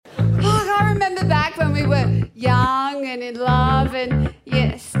back when we were young and in love and,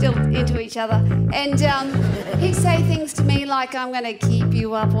 yeah, still into each other. And he'd say things to me like, I'm going to keep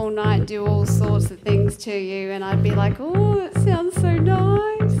you up all night and do all sorts of things to you. And I'd be like, oh, it sounds so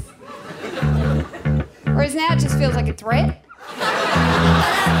nice. Whereas now it just feels like a threat. I'm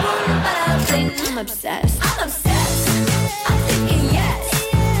obsessed. I'm obsessed. I'm thinking yes.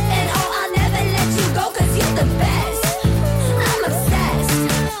 And oh, I'll never let you go 'cause you're the best. I'm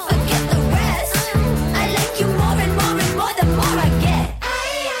obsessed. Forget the rest. I like you more and more and more the more I get.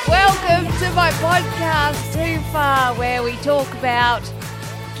 Welcome to my podcast, Too Far, where we talk about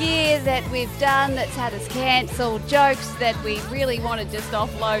gear that we've done that's had us cancelled, jokes that we really want to just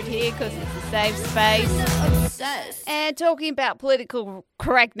offload here because it's a safe space, Obsessed. and talking about political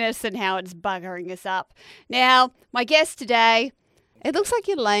correctness and how it's buggering us up. Now, my guest today, it looks like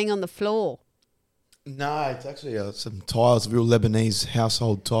you're laying on the floor. No, it's actually some tiles, real Lebanese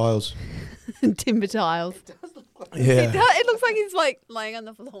household tiles. Timber tiles. Yeah. It looks like he's like laying on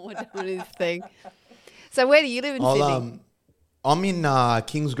the floor doing his thing. So where do you live in Sydney? I'm in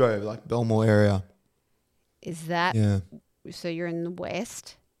Kingsgrove, like Belmore area. Is that, Yeah. so you're in the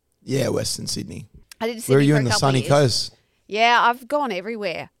west? Yeah, Western Sydney. I did Sydney Where are you for in a the couple of sunny years. coast? Yeah, I've gone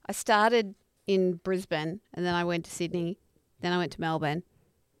everywhere. I started in Brisbane and then I went to Sydney. Then I went to Melbourne.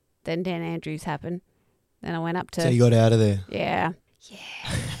 Then Dan Andrews happened. Then I went up to... So you got out of there. Yeah.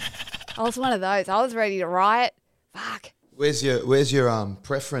 I was one of those. I was ready to riot. Fuck. Where's your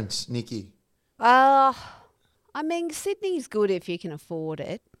preference, Nikki? I mean, Sydney's good if you can afford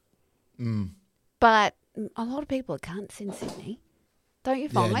it. Mm. But a lot of people are cunts in Sydney. Don't you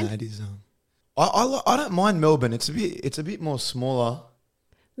find? Yeah, no, it is. I don't mind Melbourne. It's a bit more smaller.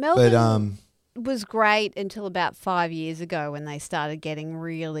 Melbourne was great until about 5 years ago when they started getting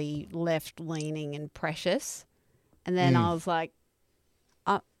really left-leaning and precious. And then I was like,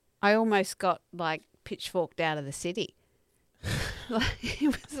 I almost got like pitchforked out of the city. It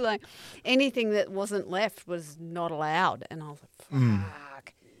was like anything that wasn't left was not allowed. And I was like,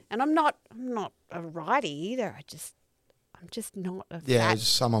 fuck. And I'm not a righty either. I'm just not a fat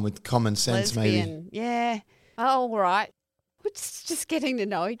just someone with common sense, maybe. lesbian. Yeah. Oh, all right. We're just getting to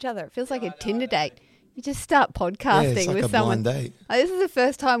know each other. It feels like a Tinder date. You just start podcasting Yeah, it's like with a someone. blind date. This is the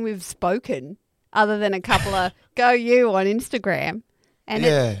first time we've spoken, other than a couple of go you on Instagram. And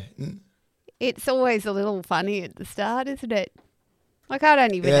Yeah. it's always a little funny at the start, isn't it? Like, I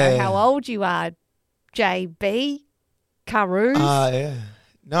don't even know Yeah. how old you are, JB, Kairouz. Yeah.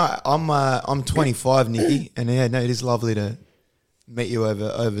 No, I'm 25, Nikki, and yeah, no, it is lovely to meet you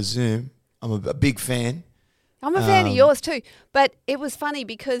over Zoom. I'm a big fan. I'm a fan of yours too. But it was funny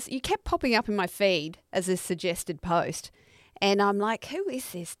because you kept popping up in my feed as a suggested post. And I'm like, who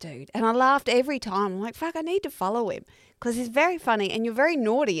is this dude? And I laughed every time. I'm like, fuck, I need to follow him because he's very funny and you're very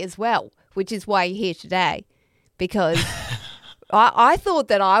naughty as well, which is why you're here today. Because I thought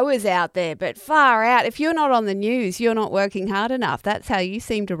that I was out there, but far out. If you're not on the news, you're not working hard enough. That's how you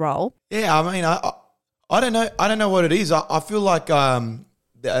seem to roll. Yeah, I mean, I don't know. I don't know what it is. I feel like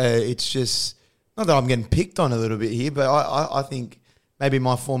it's just not that I'm getting picked on a little bit here, but I think maybe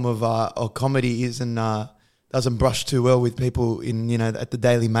my form of comedy doesn't brush too well with people in at the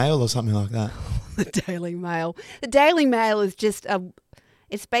Daily Mail or something like that. The Daily Mail. The Daily Mail is just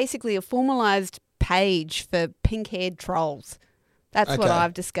it's basically a formalised page for pink-haired trolls. That's what Okay.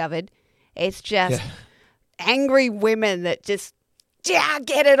 I've discovered. It's just angry women that just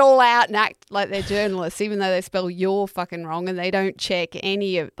get it all out and act like they're journalists, even though they spell your fucking wrong and they don't check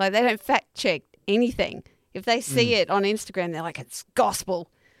they don't fact check anything. If they see it on Instagram, they're like, it's gospel.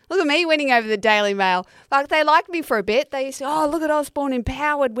 Look at me winning over the Daily Mail. Like, they liked me for a bit. They used to, oh, look at Osborne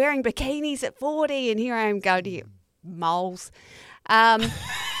empowered, wearing bikinis at 40, and here I am going to you moles.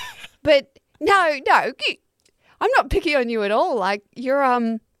 But no, I'm not picking on you at all. Like, you're,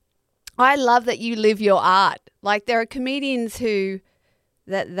 I love that you live your art. Like, there are comedians they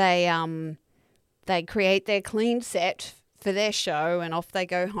create their clean set for their show and off they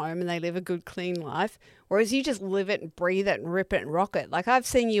go home and they live a good, clean life. Whereas you just live it and breathe it and rip it and rock it. Like, I've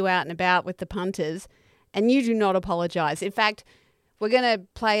seen you out and about with the punters and you do not apologise. In fact, we're going to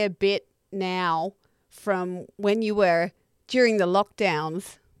play a bit now from when you were, during the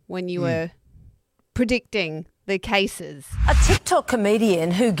lockdowns, when you were predicting the cases. A TikTok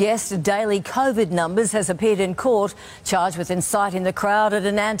comedian who guessed daily COVID numbers has appeared in court, charged with inciting the crowd at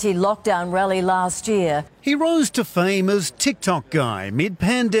an anti-lockdown rally last year. He rose to fame as TikTok guy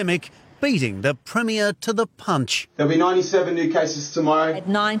mid-pandemic beating the Premier to the punch. There'll be 97 new cases tomorrow. At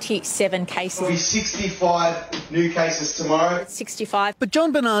 97 cases. There'll be 65 new cases tomorrow. 65. But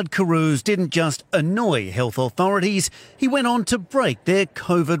Jon-Bernard Kairouz didn't just annoy health authorities, he went on to break their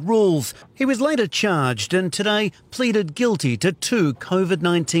COVID rules. He was later charged and today pleaded guilty to 2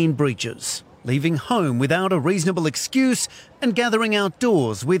 COVID-19 breaches, leaving home without a reasonable excuse and gathering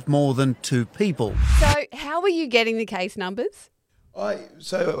outdoors with more than 2 people. So how were you getting the case numbers?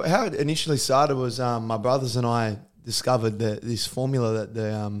 So how it initially started was my brothers and I discovered this formula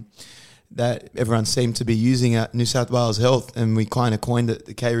that everyone seemed to be using at New South Wales Health, and we kind of coined it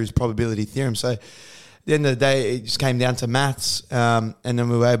the Kairouz probability theorem. So at the end of the day, it just came down to maths, and then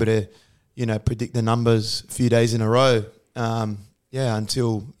we were able to, predict the numbers a few days in a row.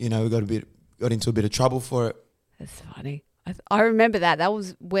 Until we got into a bit of trouble for it. That's funny. I remember that. That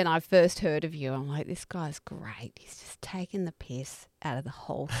was when I first heard of you. I'm like, this guy's great. He's just taking the piss out of the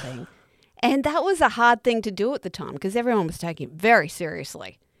whole thing. And that was a hard thing to do at the time because everyone was taking it very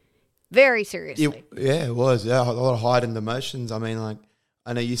seriously. Very seriously. It was. Yeah, a lot of heightened emotions. I mean, like,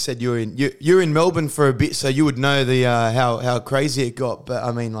 I know you said you're in Melbourne for a bit, so you would know the how crazy it got. But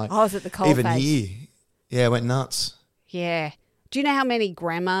I mean, like, I was at the coalface. Even here, it went nuts. Yeah. Do you know how many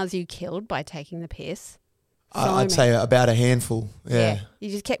grandmas you killed by taking the piss? I'd say about a handful. Yeah. You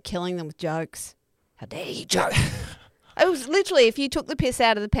just kept killing them with jokes. How dare you joke? It was literally, if you took the piss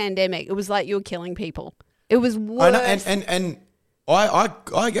out of the pandemic, it was like you were killing people. It was worse. I know, and I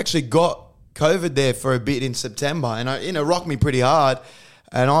actually got COVID there for a bit in September, and it rocked me pretty hard.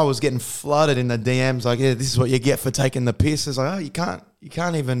 And I was getting flooded in the DMs like, yeah, this is what you get for taking the piss. It's like, oh, you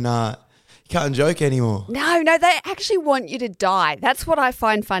can't even joke anymore. No, they actually want you to die. That's what I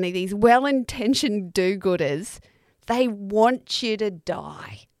find funny. These well-intentioned do-gooders, they want you to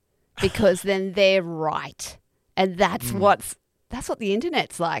die because then they're right. And that's what the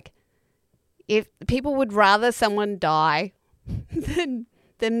internet's like. If people would rather someone die than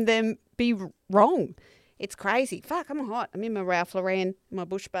them be wrong. It's crazy. Fuck, I'm hot. I'm in my Ralph Lauren, my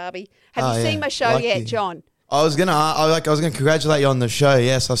Bush Barbie. Have you seen my show yet, John? I was gonna congratulate you on the show.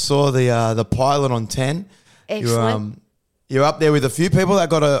 Yes, I saw the pilot on 10. Excellent. You're up there with a few people that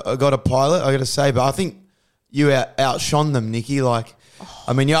got a pilot. I got to say, but I think you outshone them, Nikki. Like,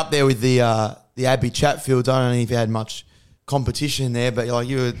 I mean, you're up there with the Abby Chatfields. I don't know if you had much competition there, but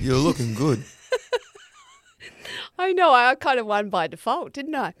you're looking good. I know. I kind of won by default,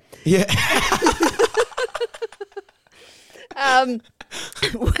 didn't I? Yeah.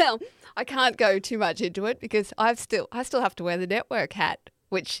 Well, I can't go too much into it because I still have to wear the network hat,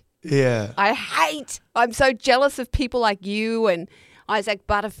 which I hate. I'm so jealous of people like you and Isaac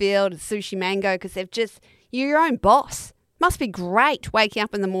Butterfield and Sushi Mango because you're your own boss. Must be great waking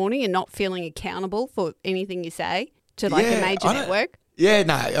up in the morning and not feeling accountable for anything you say to a major network. Yeah,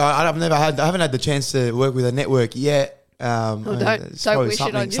 no, I haven't had the chance to work with a network yet. Don't wish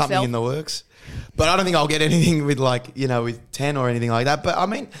it on yourself. Something in the works. But I don't think I'll get anything with with 10 or anything like that. But I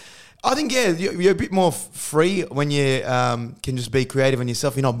mean, I think, you're a bit more free when you can just be creative on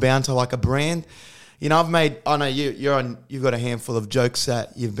yourself. You're not bound to like a brand. You've got a handful of jokes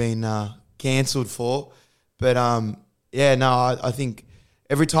that you've been cancelled for. But I think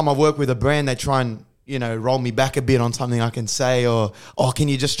every time I work with a brand, they try and, roll me back a bit on something I can say or, can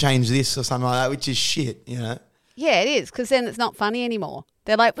you just change this or something like that, which is shit, Yeah, it is, because then it's not funny anymore.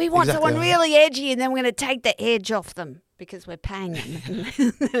 They're like, we want someone really edgy and then we're going to take the edge off them because we're paying them.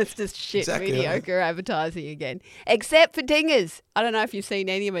 It's just shit, mediocre advertising again. Except for Dingers. I don't know if you've seen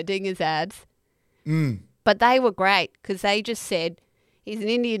any of my Dingers ads. But they were great because they just said, he's an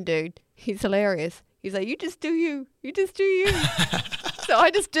Indian dude. He's hilarious. He's like, you just do you. You just do you. So I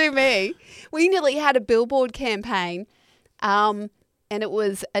just do me. We nearly had a billboard campaign and it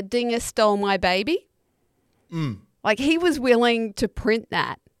was a Dinger stole my baby. Like he was willing to print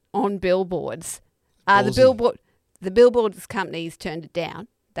that on billboards. The billboards companies turned it down.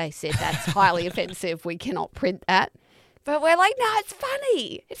 They said that's highly offensive. We cannot print that. But we're like, no, it's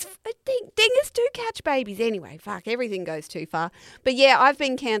funny. Dingers do catch babies anyway. Fuck, everything goes too far. But yeah, I've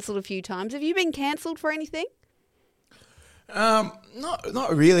been cancelled a few times. Have you been cancelled for anything?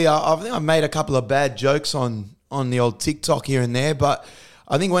 Not really. I think I made a couple of bad jokes on the old TikTok here and there, but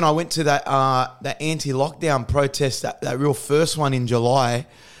I think when I went to that anti-lockdown protest, that real first one in July,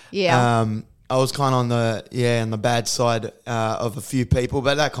 I was kind of on the bad side of a few people,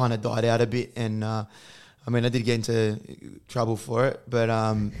 but that kind of died out a bit, and I did get into trouble for it, but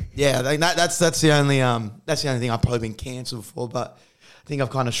I think that's the only thing I've probably been cancelled for, but I think I've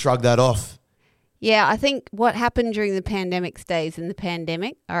kind of shrugged that off. Yeah, I think what happened during the pandemic stays in the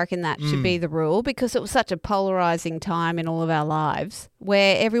pandemic. I reckon that should be the rule because it was such a polarising time in all of our lives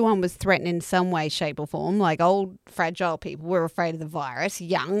where everyone was threatened in some way, shape or form. Like old, fragile people were afraid of the virus.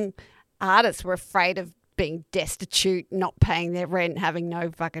 Young artists were afraid of being destitute, not paying their rent, having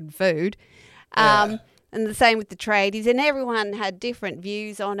no fucking food. And the same with the tradies. And everyone had different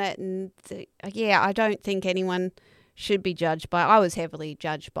views on it. And, I don't think anyone should be judged by it. I was heavily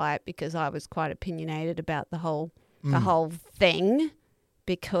judged by it because I was quite opinionated about the whole thing.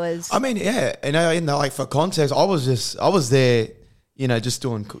 Because like for context, I was there, just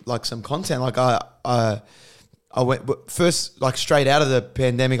doing like some content. Like I went first, like straight out of the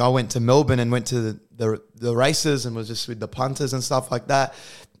pandemic. I went to Melbourne and went to the races and was just with the punters and stuff like that.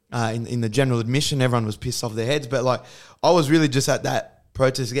 In the general admission, everyone was pissed off their heads, but like I was really just at that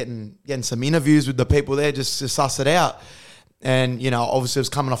protest, getting some interviews with the people there just to suss it out. And, obviously it was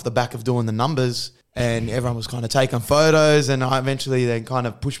coming off the back of doing the numbers and everyone was kind of taking photos and I eventually then kind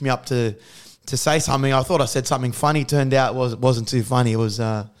of pushed me up to say something. I thought I said something funny. Turned out it wasn't too funny. It was...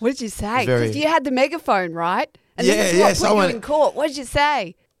 what did you say? Because you had the megaphone, right? And this is what put you in court. What did you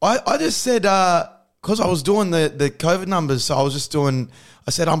say? I just said... because I was doing the COVID numbers, so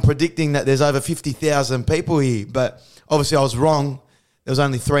I said, I'm predicting that there's over 50,000 people here, but obviously I was wrong. There was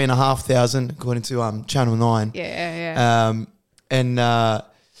only 3,500 according to Channel 9. Yeah.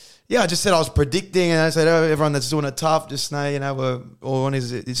 I just said I was predicting, and I said, everyone that's doing it tough, just know, all we want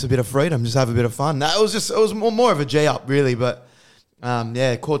is it's a bit of freedom, just have a bit of fun. It was more of a G up, really, but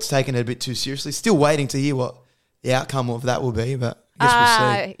court's taking it a bit too seriously. Still waiting to hear what the outcome of that will be, but I guess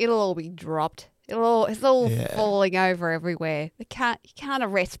we'll see. It'll all be dropped. It's all falling over everywhere. You can't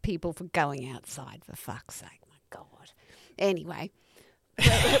arrest people for going outside, for fuck's sake. My God. Anyway,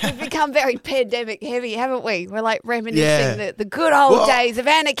 we've become very pandemic heavy, haven't we? We're like reminiscing the good old days of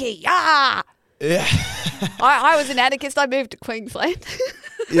anarchy. Ah! Yeah. I was an anarchist. I moved to Queensland.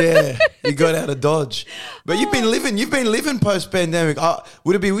 Yeah, you got out of Dodge. But you've been living post-pandemic.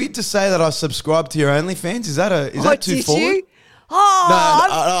 Would it be weird to say that I subscribed to your OnlyFans? Is that too forward? You? No,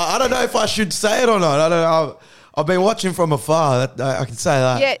 I don't know if I should say it or not. I don't know. I've been watching from afar. I can say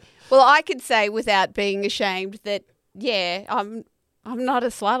that. Yeah. Well, I could say without being ashamed that I'm not a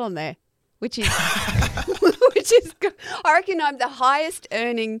slut on there, which is good. I reckon I'm the highest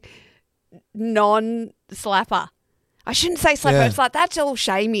earning non-slapper. I shouldn't say slapper. Yeah. It's like that's all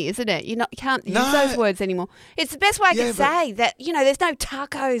shamey, isn't it? You can't use those words anymore. It's the best way I can say that. There's no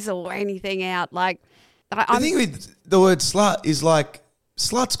tacos or anything out like. The thing with the word slut is like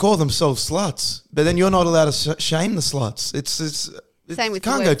sluts call themselves sluts, but then you're not allowed to shame the sluts. Same with it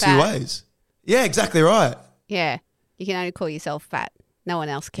can't the go word two fat. ways. Yeah, exactly right. Yeah, you can only call yourself fat. No one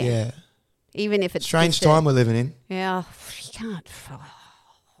else can. Yeah, even if it's strange time we're living in. Yeah, you can't.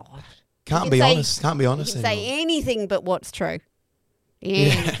 Can't be honest. Can't be honest. You can say anything but what's true.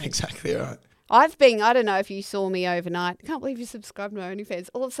 Anything. Yeah, exactly right. I don't know if you saw me overnight. I can't believe you subscribed to my OnlyFans.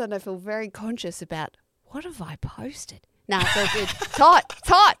 All of a sudden I feel very conscious about what have I posted? Nah, it's all good. It's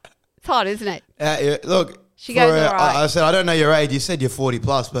hot, isn't it? Look, she goes all right. I said, I don't know your age. You said you're 40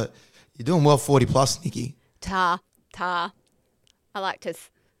 plus, but you're doing well 40 plus, Nikki. Tar. I like to,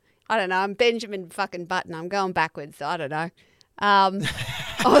 I don't know, I'm Benjamin fucking Button. I'm going backwards, so I don't know. I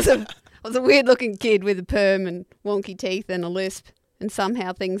was a weird looking kid with a perm and wonky teeth and a lisp, and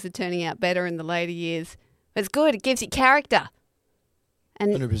somehow things are turning out better in the later years. It's good. It gives you character.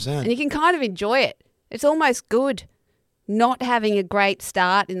 And 100%. And you can kind of enjoy it. It's almost good not having a great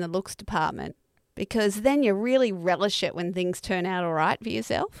start in the looks department because then you really relish it when things turn out all right for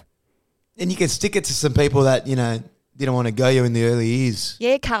yourself. And you can stick it to some people that, didn't want to go you in the early years.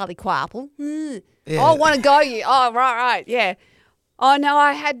 Yeah, Carly Quapple. Yeah. I want to go you. Oh, right, yeah. Oh, no,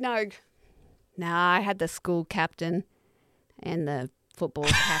 I had I had the school captain and the football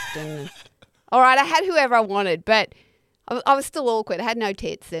captain. All right, I had whoever I wanted, but I was still awkward. I had no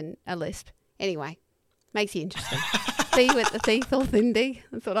tits and a lisp. Anyway, makes you interesting. See you at the teeth all thindy.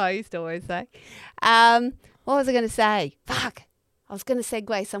 That's what I used to always say. What was I going to say? Fuck. I was going to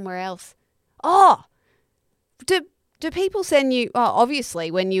segue somewhere else. Oh, do people send you, obviously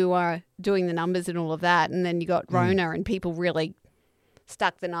when you are doing the numbers and all of that and then you got Rona and people really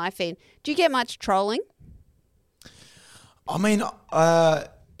stuck the knife in, do you get much trolling? I mean, I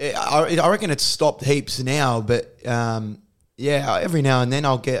reckon it's stopped heaps now, but every now and then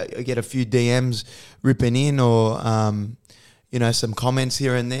I'll get a few DMs ripping in or some comments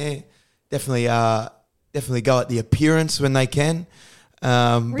here and there. Definitely go at the appearance when they can.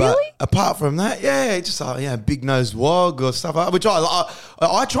 Really? But apart from that, just big nose wog or stuff like that, which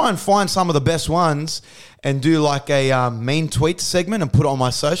I try and find some of the best ones and do like a mean tweet segment and put it on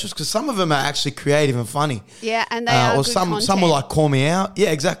my socials because some of them are actually creative and funny. Yeah, and they are or good some content. will like call me out. Yeah,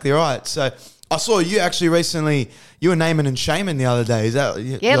 exactly right. So I saw you actually recently. You were naming and shaming the other day. Is that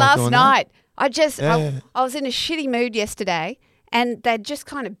last night? I Yeah. was in a shitty mood yesterday, and they'd just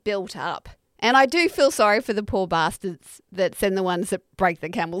kind of built up. And I do feel sorry for the poor bastards that send the ones that break the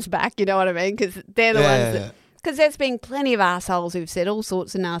camel's back, you know what I mean? Because they're the ones that... Because there's been plenty of assholes who've said all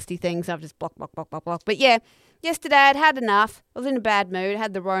sorts of nasty things. I've just block. But yeah, yesterday I'd had enough. I was in a bad mood,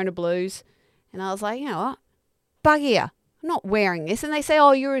 had the Rona blues. And I was like, you know what? Bug here. I'm not wearing this. And they say,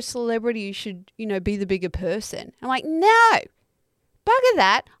 oh, you're a celebrity. You should, be the bigger person. I'm like, no. Bugger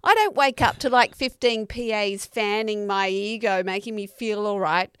that. I don't wake up to like 15 PAs fanning my ego, making me feel all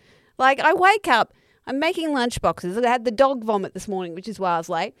right. Like, I wake up, I'm making lunchboxes. I had the dog vomit this morning, which is why I was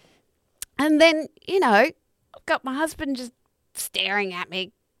late. And then, I've got my husband just staring at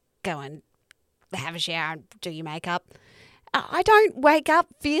me, going, have a shower and do your makeup. I don't wake up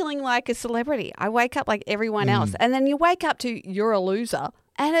feeling like a celebrity. I wake up like everyone else. And then you wake up to, you're a loser.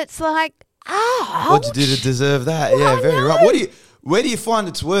 And it's like, what'd you do to deserve that? Well, yeah, I very know. right. Where do you find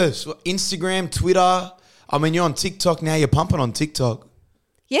it's worse? Instagram, Twitter? I mean, you're on TikTok now. You're pumping on TikTok.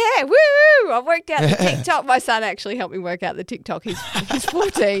 Yeah, woo! I worked out the TikTok. My son actually helped me work out the TikTok. He's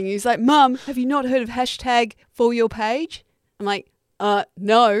 14. He's like, Mum, have you not heard of hashtag for your page? I'm like,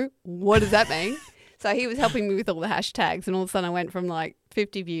 no. What does that mean? So he was helping me with all the hashtags, and all of a sudden I went from like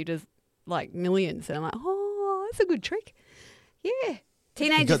 50 view to like millions. And I'm like, oh, that's a good trick. Yeah.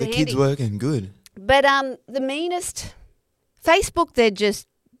 Teenagers You got the are kids handy. working good. But the meanest, Facebook, they're just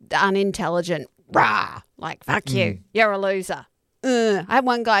unintelligent. Rah! Like, fuck you. You're a loser. I had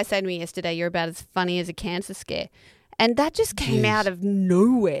one guy say to me yesterday, you're about as funny as a cancer scare. And that just came out of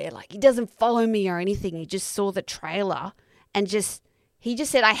nowhere. Like, he doesn't follow me or anything. He just saw the trailer and he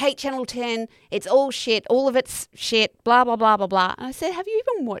just said, I hate Channel 10. It's all shit. All of it's shit. Blah, blah, blah, blah, blah. And I said, have you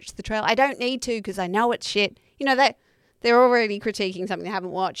even watched the trailer? I don't need to because I know it's shit. They're already critiquing something they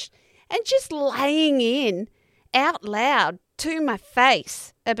haven't watched. And just laying in out loud to my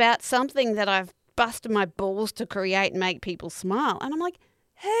face about something that I've busted my balls to create and make people smile. And I'm like,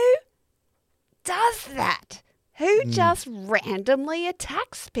 who does that? Who just randomly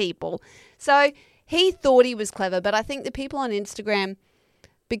attacks people? So he thought he was clever, but I think the people on Instagram,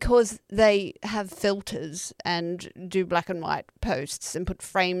 because they have filters and do black and white posts and put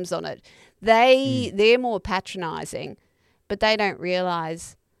frames on it, they're more patronizing, but they don't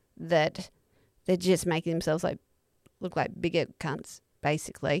realize that they're just making themselves look like bigger cunts,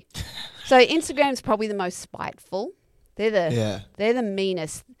 basically. So Instagram's probably the most spiteful. They're the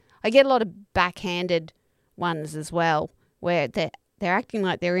meanest. I get a lot of backhanded ones as well, where they're acting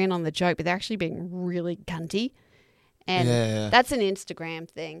like they're in on the joke, but they're actually being really cunty. And that's an Instagram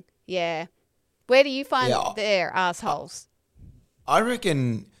thing. Yeah. Where do you find their assholes? I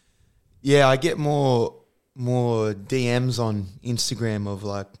reckon, I get more DMs on Instagram of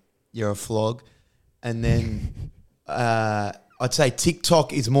like, you're a flog. And then I'd say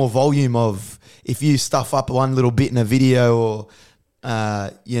TikTok is more volume of if you stuff up one little bit in a video or,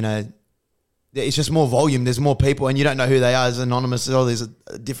 it's just more volume. There's more people and you don't know who they are as anonymous or there's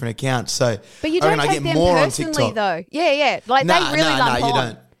a different account. So but you don't take them personally though. Yeah. Like they really lump on. You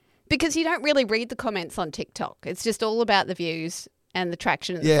don't. Because you don't really read the comments on TikTok. It's just all about the views and the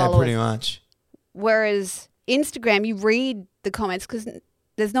traction and the Yeah, followers. pretty much. Whereas Instagram, you read the comments because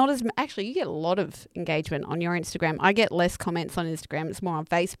there's not as... Actually, you get a lot of engagement on your Instagram. I get less comments on Instagram. It's more on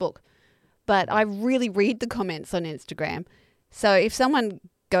Facebook. But I really read the comments on Instagram. So if someone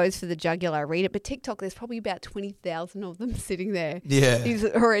goes for the jugular, I read it. But TikTok, there's probably about 20,000 of them sitting there. Yeah.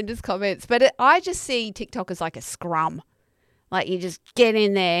 These horrendous comments. But I just see TikTok as like a scrum. Like you just get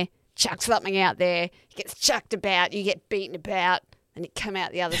in there, chuck something out there, it gets chucked about, you get beaten about, and you come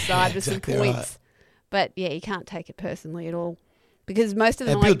out the other side with exactly some points. Right. But yeah, you can't take it personally at all because most of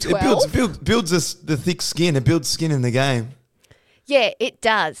them are like 12. It builds the thick skin. It builds skin in the game. Yeah, it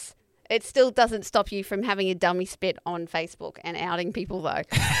does. It still doesn't stop you from having a dummy spit on Facebook and outing people though.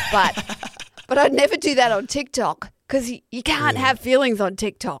 But I'd never do that on TikTok because you can't have feelings on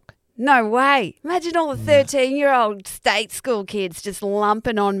TikTok. No way. Imagine all the 13-year-old state school kids just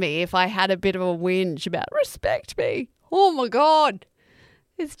lumping on me if I had a bit of a whinge about respect me. Oh, my God.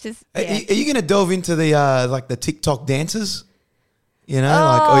 It's just, Are you going to delve into the the TikTok dances? Or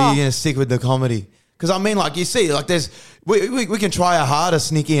are you going to stick with the comedy? Because I mean, like you see, like we can try our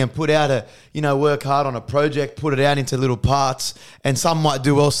hardest, Nikki, and put out work hard on a project, put it out into little parts, and some might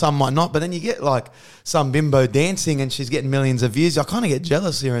do well, some might not. But then you get like some bimbo dancing and she's getting millions of views. I kind of get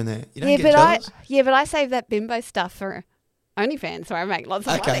jealous here and there. You don't get jealous? But I save that bimbo stuff for OnlyFans, so I make lots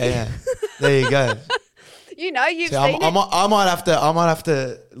of money. Okay, yeah. There you go. You've seen it. I might have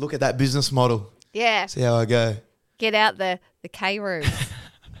to look at that business model. Yeah. See how I go. Get out the Kairouz.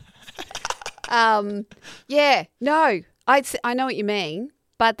 Yeah. No, I know what you mean,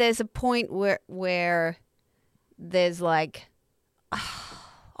 but there's a point where there's like,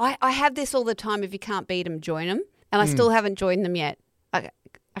 I have this all the time. If you can't beat them, join them, and I still haven't joined them yet. I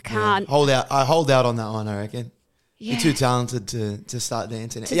can't I hold out on that one. I reckon. Yeah. You're too talented to start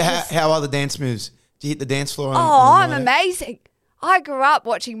dancing. How are the dance moves? Do you hit the dance floor? I'm amazing. I grew up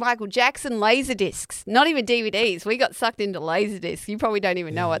watching Michael Jackson Laserdiscs, not even DVDs. We got sucked into Laserdiscs. You probably don't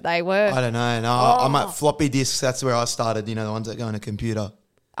even know what they were. I don't know. No, I'm at floppy disks. That's where I started, the ones that go on a computer.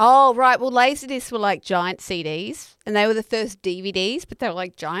 Oh, right. Well, Laserdiscs were like giant CDs, and they were the first DVDs, but they were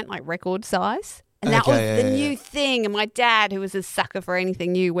like giant, like record size. And that was the new thing. And my dad, who was a sucker for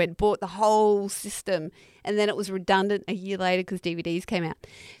anything new, bought the whole system, and then it was redundant a year later because DVDs came out.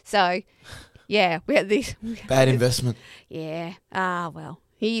 So... yeah, we had these. Bad investment. Yeah. Well,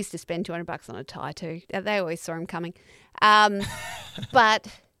 he used to spend $200 on a tie too. They always saw him coming. But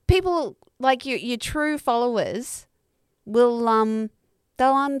people like your true followers will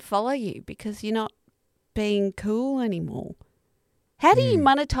they'll unfollow you because you're not being cool anymore. How do you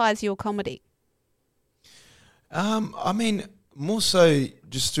monetize your comedy? I mean, more so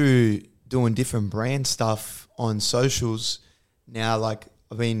just through doing different brand stuff on socials. Now, like,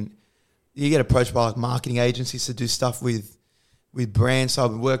 I mean, you get approached by like marketing agencies to do stuff with brands. So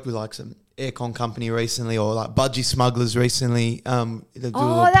I've worked with like some aircon company recently, or like Budgie Smugglers recently. That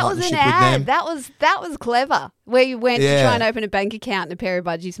was an ad. That was clever. Where you went to try and open a bank account and a pair of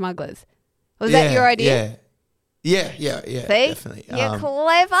Budgie Smugglers. Was that your idea? Yeah. See? Definitely. You're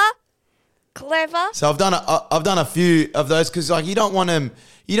clever. So I've done a few of those because like you don't want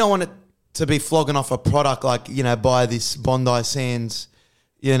it to be flogging off a product like buy this Bondi Sands,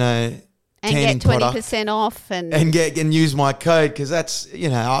 and get 20% off and use my code because that's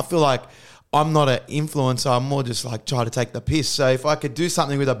I feel like I'm not an influencer. I'm more just like try to take the piss. So if I could do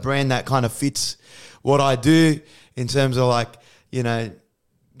something with a brand that kind of fits what I do in terms of like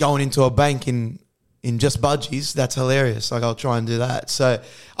going into a bank in just budgies, that's hilarious. Like I'll try and do that. So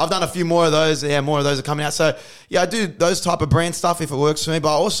I've done a few more of those. Yeah, more of those are coming out. So yeah, I do those type of brand stuff if it works for me.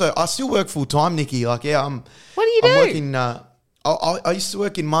 But I still work full time, Nikki. Like what do you do? I'm working. I used to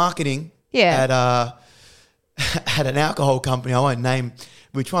work in marketing. Yeah. At an alcohol company. I won't name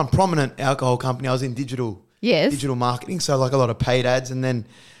which one. Prominent alcohol company. I was in digital marketing, so like a lot of paid ads, and then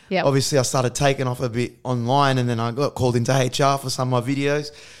obviously I started taking off a bit online, and then I got called into HR for some of my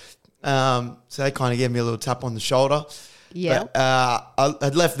videos. So they kind of gave me a little tap on the shoulder. Yeah. I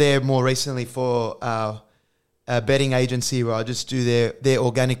had left there more recently for a betting agency where I just do their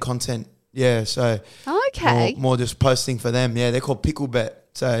organic content. Yeah, so more just posting for them. Yeah, they're called Picklebet.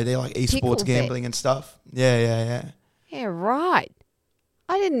 So they're like esports gambling and stuff. Yeah. Yeah, right.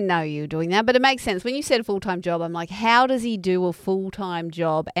 I didn't know you were doing that, but it makes sense. When you said a full-time job, I'm like, how does he do a full-time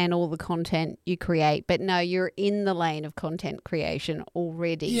job and all the content you create? But no, you're in the lane of content creation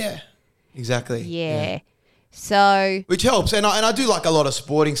already. Yeah, exactly. Yeah. So which helps. And I do like a lot of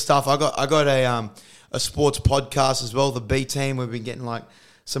sporting stuff. I got a sports podcast as well, the B Team. We've been getting like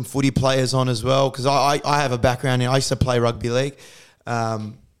some footy players on as well because I have a background in, I used to play rugby league.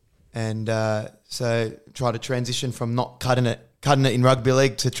 So try to transition from not cutting it in rugby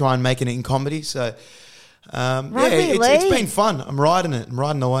league to try and making it in comedy. So it's been fun. I'm riding it. I'm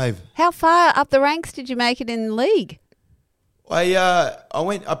riding the wave. How far up the ranks did you make it in league?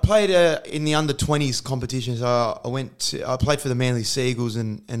 I played in the under 20s competition. So I played for the Manly Seagulls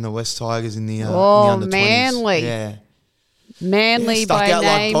and the West Tigers in the under 20s. Manly. Yeah. Manly stuck by out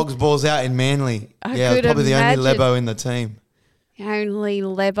name. Like Pogs balls out in Manly. I was probably the only Lebo in the team. Only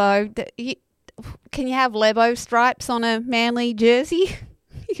Lebo. Can you have Lebo stripes on a Manly jersey?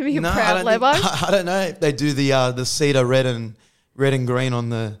 You can be a proud Lebo. I don't know if they do the cedar red and green on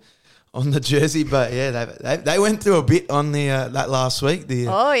the jersey, but yeah, they went through a bit on the that last week.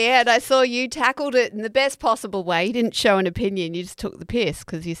 Oh yeah, and I saw you tackled it in the best possible way. You didn't show an opinion. You just took the piss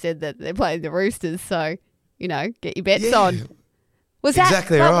because you said that they're playing the Roosters. So get your bets on. Was that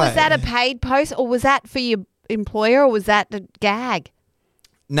exactly right? Was that a paid post or was that for your employer or was that a gag?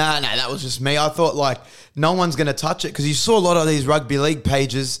 No, that was just me. I thought like no one's going to touch it because you saw a lot of these rugby league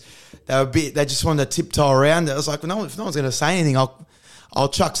pages. They just wanted to tiptoe around it. I was like, if no one's going to say anything, I'll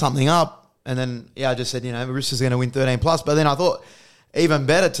chuck something up. And then, I just said, Marissa's going to win 13 plus. But then I thought, even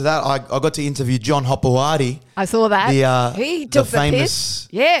better to that, I got to interview John Hopewadi. I saw that. He took the famous, piss.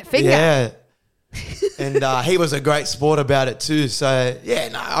 Yeah, finger. Yeah. And he was a great sport about it too. So, I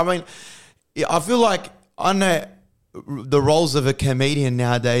feel like I know the roles of a comedian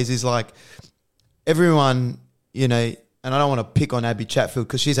nowadays is like everyone, and I don't want to pick on Abby Chatfield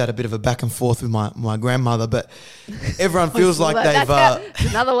because she's had a bit of a back and forth with my grandmother, but everyone feels like they've...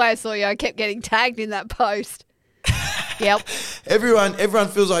 another way I saw you. I kept getting tagged in that post. Yep. Everyone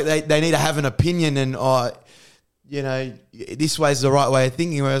feels like they need to have an opinion and, this way is the right way of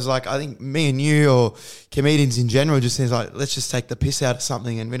thinking. Whereas, like, I think me and you or comedians in general just seems like, let's just take the piss out of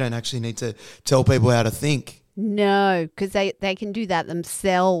something and we don't actually need to tell people how to think. No, because they can do that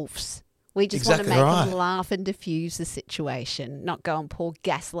themselves. We just want to make them laugh and diffuse the situation, not go and pour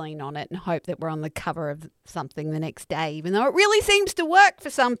gasoline on it and hope that we're on the cover of something the next day, even though it really seems to work for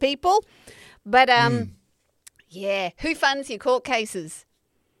some people. But, yeah, who funds your court cases?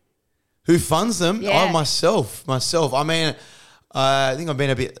 Who funds them? Yeah. Oh, myself. I mean, I think I've been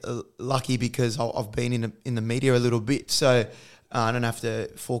a bit lucky because I've been in the media a little bit, so I don't have to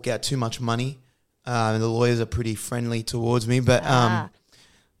fork out too much money. The lawyers are pretty friendly towards me, but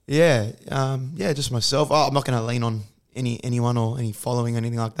just myself. I'm not going to lean on anyone or any following or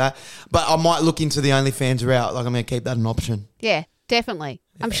anything like that, but I might look into the OnlyFans route. Like, I'm going to keep that an option. Yeah, definitely.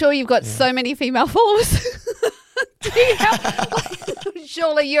 Yeah. I'm sure you've got so many female followers.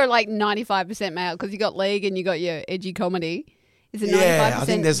 Surely you're like 95% male because you got League and you got your edgy comedy. Is it 95%? Yeah, I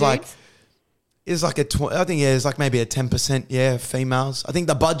think there's dudes? there's like maybe a 10%, females. I think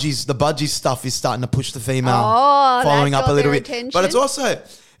the budgies stuff is starting to push the female following up a little bit. Attention. But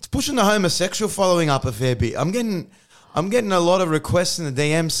it's pushing the homosexual following up a fair bit. I'm getting a lot of requests in the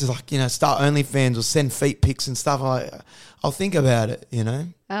DMs to start OnlyFans or send feet pics and stuff. I'll think about it,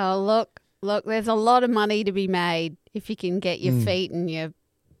 Oh, look, there's a lot of money to be made if you can get your feet and your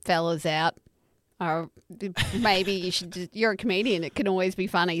fellas out. Or maybe you're a comedian. It can always be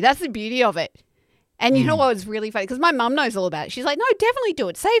funny. That's the beauty of it. And you know what was really funny? Because my mum knows all about it. She's like, no, definitely do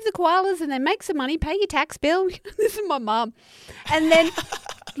it. Save the koalas and then make some money. Pay your tax bill. This is my mum. And then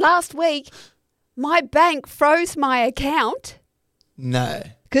last week, my bank froze my account. No.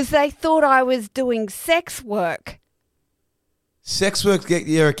 Because they thought I was doing sex work. Sex work get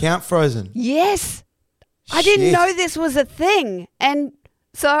your account frozen? Yes. I didn't know this was a thing. And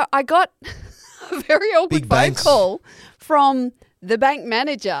so I got a very awkward phone call from the bank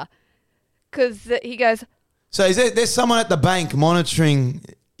manager because he goes... So is there's someone at the bank monitoring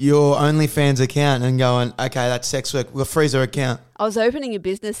your OnlyFans account and going, okay, that's sex work, we'll freeze her account? I was opening a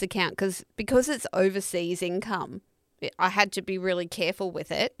business account because it's overseas income. I had to be really careful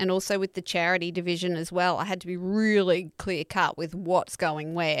with it, and also with the charity division as well. I had to be really clear cut with what's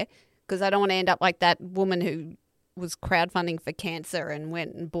going where, because I don't want to end up like that woman who was crowdfunding for cancer and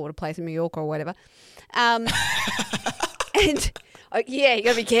went and bought a place in Mallorca or whatever. And you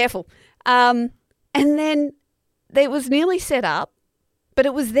got to be careful. And then it was nearly set up, but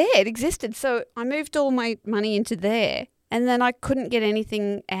it was there. It existed. So I moved all my money into there, and then I couldn't get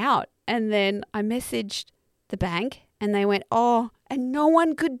anything out. And then I messaged the bank. And they went, and no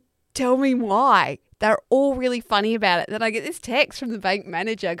one could tell me why. They're all really funny about it. Then I get this text from the bank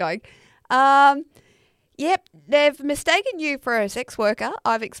manager going, yep, they've mistaken you for a sex worker.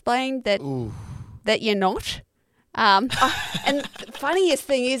 I've explained that you're not. And the funniest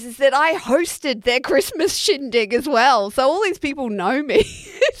thing is that I hosted their Christmas shindig as well. So all these people know me.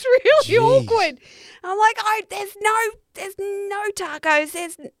 It's really awkward. I'm like, there's no tacos.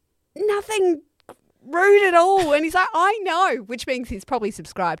 There's nothing rude at all. And he's like, I know, which means he's probably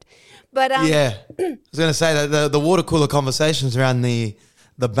subscribed. But yeah, I was going to say that the water cooler conversations around the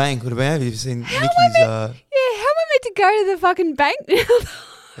bank would have been. Have you seen Nikki's? How am I meant to go to the fucking bank now?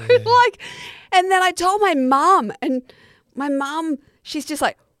 Like, and then I told my mum, and my mum, she's just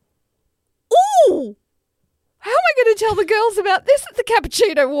like, ooh, how am I going to tell the girls about this at the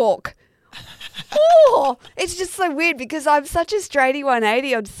cappuccino walk? Oh, it's just so weird because I'm such a straighty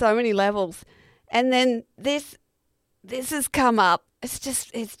 180 on so many levels. And then this has come up. It's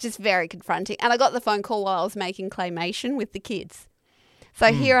just very confronting. And I got the phone call while I was making claymation with the kids. So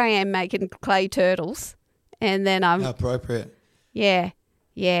here I am making clay turtles, and then I'm... How appropriate. Yeah.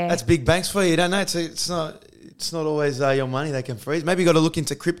 That's big banks for you, don't know. It's not always your money they can freeze. Maybe you got to look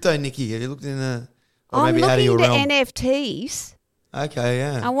into crypto, Nikki. Have you looked in I'm looking into NFTs. Okay,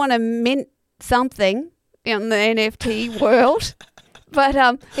 yeah. I want to mint something in the NFT world. But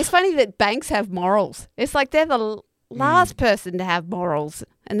it's funny that banks have morals. It's like they're the last person to have morals,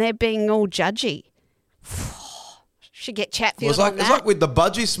 and they're being all judgy. Should get Chatfield Well, on that. it's like with the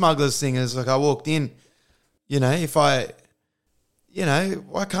budgie smugglers thing. It's like I walked in, why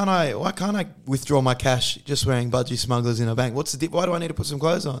can't I withdraw my cash just wearing budgie smugglers in a bank? What's the why do I need to put some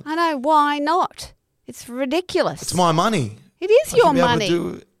clothes on? I know, why not? It's ridiculous. It's my money. It is I your should be able to money.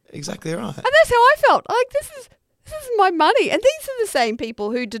 do exactly right. And that's how I felt. Like, this is my money. And these are the same people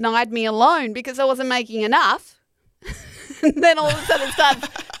who denied me a loan because I wasn't making enough. And then all of a sudden it starts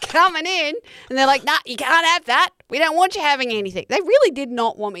coming in and they're like, nah, you can't have that. We don't want you having anything. They really did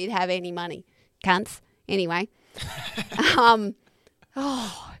not want me to have any money. Cunts. Anyway.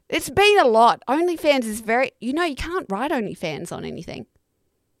 It's been a lot. OnlyFans is you can't write OnlyFans on anything.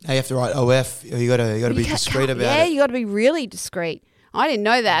 Now you have to write OF. You got to be discreet about it. Yeah, you got to be really discreet. I didn't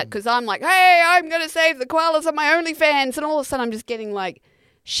know that because I'm like, hey, I'm going to save the koalas on my OnlyFans. And all of a sudden I'm just getting like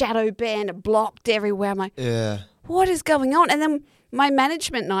shadow banned, blocked everywhere. I'm like, yeah. What is going on? And then my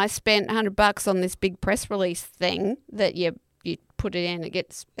management and I spent $100 on this big press release thing that you put it in.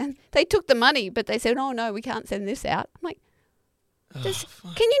 And they took the money, but they said, oh, no, we can't send this out. I'm like, can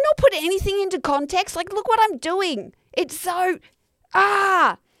you not put anything into context? Like, look what I'm doing. It's so,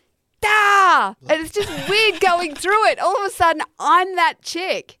 and it's just weird going through it. All of a sudden, I'm that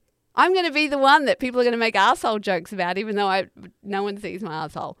chick. I'm going to be the one that people are going to make arsehole jokes about, even though no one sees my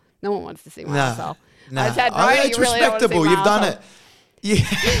arsehole. No one wants to see my arsehole. No, it's respectable. You've done it. Yeah,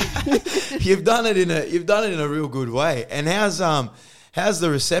 you've done it in a real good way. And how's the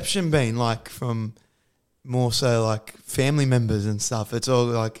reception been like from more so like family members and stuff? It's all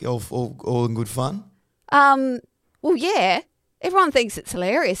like all in good fun. Well, yeah. Everyone thinks it's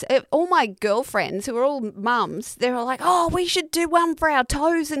hilarious. All my girlfriends who are all mums, they're all like, oh, we should do one for our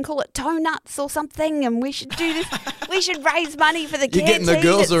toes and call it toe nuts or something, and we should do this. We should raise money for the kids. You're getting the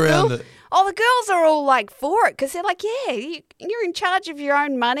girls around it. Oh, the girls are all like for it because they're like, yeah, you're in charge of your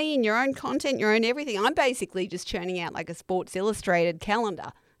own money and your own content, your own everything. I'm basically just churning out like a Sports Illustrated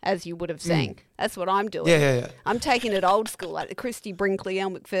calendar, as you would have seen. That's what I'm doing. Yeah. I'm taking it old school, like the Christy Brinkley,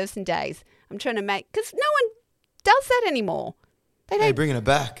 Elle Macpherson days. I'm trying to because no one does that anymore. Hey, bringing it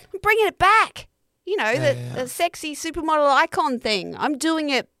back. I'm bringing it back. You know, the sexy supermodel icon thing. I'm doing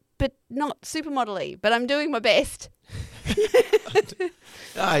it, but not supermodel-y, but I'm doing my best.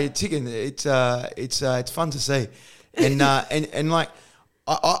 No, you're ticking. It's fun to see, and like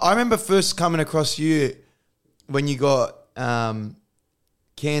I remember first coming across you when you got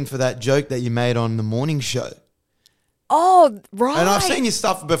canned for that joke that you made on the morning show. Oh, right. And I've seen your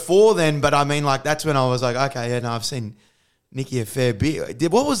stuff before then, but I mean, like that's when I was like, okay, yeah, no, I've seen Nikki a fair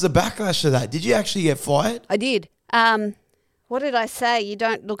bit. What was the backlash to that? Did you actually get fired? I did. What did I say? You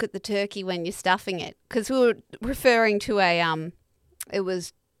don't look at the turkey when you're stuffing it. Because we were referring to it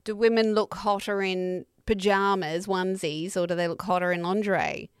was, do women look hotter in pajamas, onesies, or do they look hotter in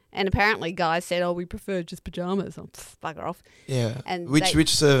lingerie? And apparently guys said, oh, we prefer just pajamas. Oh, bugger off. Yeah. And which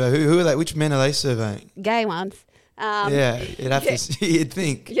survey? Who are they? Which men are they surveying? Gay ones. Yeah, you'd have to see, you'd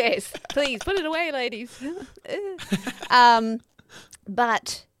think. Yes, please put it away, ladies.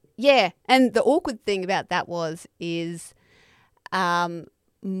 But yeah, and the awkward thing about that is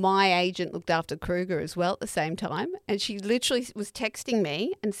my agent looked after Kruger as well at the same time, and she literally was texting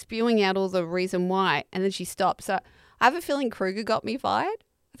me and spewing out all the reason why, and then she stopped. So I have a feeling Kruger got me fired.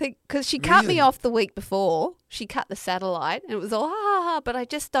 I think because she cut me off the week before. She cut the satellite, and it was all ha ha ha. But I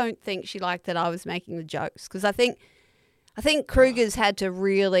just don't think she liked that I was making the jokes because I think Kruger's had to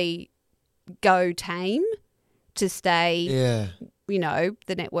really go tame to stay, you know,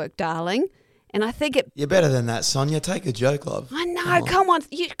 the network darling. And I think You're better than that, Sonia. Take a joke, love. I know, come on.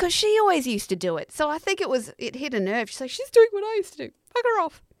 Because she always used to do it. So I think it hit a nerve. She's like, she's doing what I used to do. Fuck her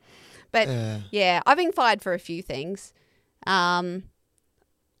off. But, yeah, I've been fired for a few things.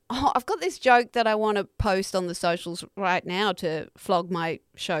 I've got this joke that I want to post on the socials right now to flog my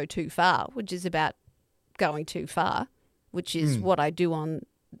show too far, which is about going too far, which is what I do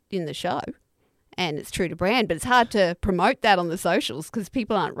in the show. And it's true to brand, but it's hard to promote that on the socials because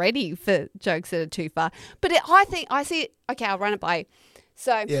people aren't ready for jokes that are too far. But I see it. Okay, I'll run it by you.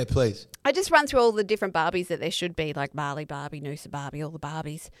 So yeah, please. I just run through all the different Barbies that there should be, like Marley Barbie, Noosa Barbie, all the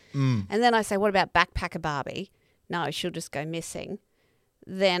Barbies. And then I say, what about Backpacker Barbie? No, she'll just go missing.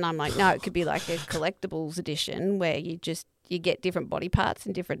 Then I'm like, no, it could be like a collectibles edition where you get different body parts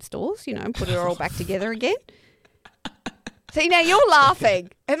in different stores, you know, and put it all back together again. See, now you're laughing.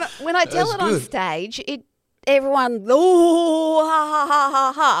 And when I tell it on stage, everyone, oh, ha, ha, ha,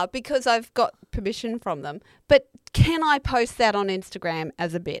 ha, ha, because I've got permission from them. But can I post that on Instagram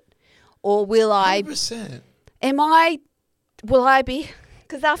as a bit? Or will I? 100%. Will I be?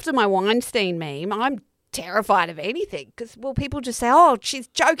 Because after my Weinstein meme, I'm terrified of anything. Because, well, people just say, oh, she's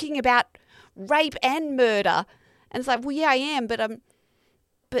joking about rape and murder. And it's like, well, yeah, I am, but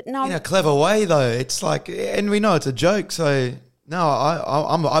no. In a clever way, though. It's like, and we know it's a joke, so no,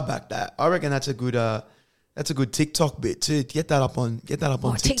 I back that. I reckon that's a good TikTok bit too. Get that up on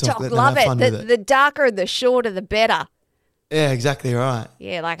TikTok. TikTok, Let them love have fun it. with The darker and the shorter, the better. Yeah, exactly right.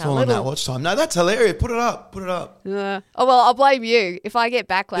 Yeah, like it's a all little. on that watch time. No, that's hilarious. Put it up. Oh, well, I'll blame you if I get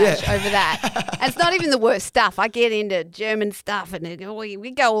backlash over that. And it's not even the worst stuff. I get into German stuff and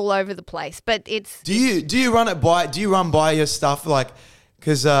we go all over the place. But it's... Do you run by your stuff? Like,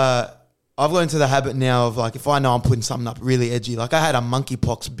 because I've got into the habit now of like, if I know I'm putting something up really edgy, like I had a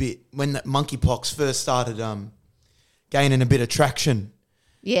monkeypox bit when that monkeypox first started gaining a bit of traction.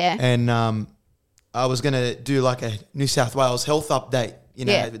 Yeah. And I was going to do like a New South Wales health update,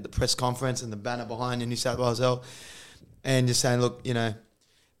 with the press conference and the banner behind the New South Wales Health, and just saying, look,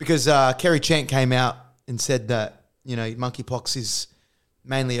 because Kerry Chant came out and said that, monkeypox is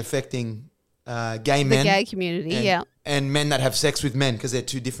mainly affecting gay men. The gay community, and men that have sex with men because they're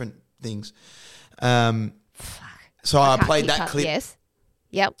two different things. So I played that clip. Yes.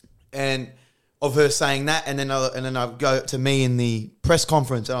 Yep. And of her saying that, and then I'd go to me in the press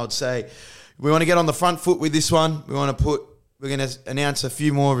conference and I'd say, we want to get on the front foot with this one. We're going to announce a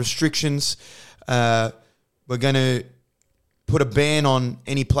few more restrictions. We're going to put a ban on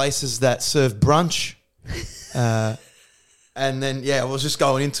any places that serve brunch. And then, I was just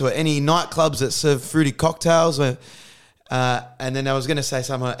going into it. Any nightclubs that serve fruity cocktails. And then I was going to say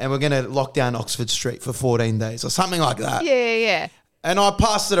something, and we're going to lock down Oxford Street for 14 days or something like that. Yeah. And I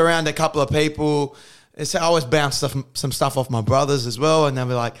passed it around to a couple of people. So I always bounced some stuff off my brothers as well. And they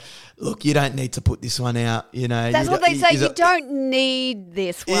were like, look, you don't need to put this one out. That's what they say. You don't need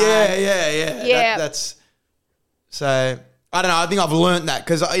this one. Yeah. That's so. I don't know. I think I've learned that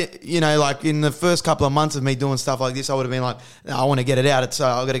because like in the first couple of months of me doing stuff like this, I would have been like, no, I want to get it out.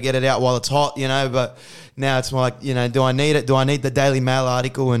 I've got to get it out while it's hot, But now it's more like, do I need it? Do I need the Daily Mail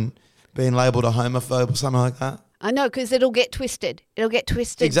article and being labelled a homophobe or something like that? I know, because it'll get twisted. It'll get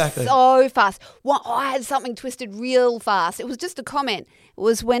twisted exactly so fast. Well, I had something twisted real fast. It was just a comment. It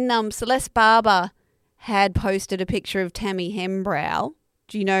was when Celeste Barber had posted a picture of Tammy Hembrow.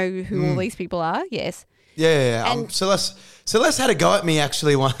 Do you know who all these people are? Yes. Yeah. And Celeste had a go at me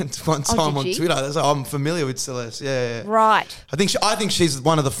actually one time on she? Twitter. So I'm familiar with Celeste. Yeah. Right. I think she's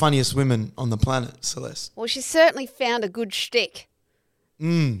one of the funniest women on the planet, Celeste. Well, she certainly found a good shtick.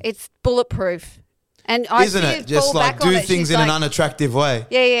 It's bulletproof. And I Isn't it? Just like do things in an unattractive way.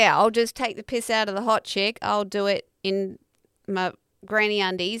 Yeah. I'll just take the piss out of the hot chick. I'll do it in my granny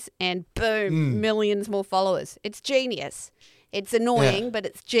undies and boom, millions more followers. It's genius. It's annoying, but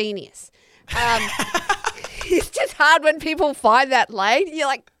it's genius. It's just hard when people find that lane. You're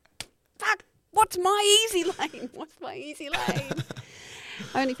like, fuck, what's my easy lane?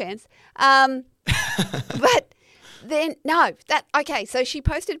 OnlyFans. But then, okay, so she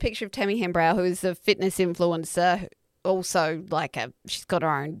posted a picture of Tammy Hembrow, who is a fitness influencer, also she's got her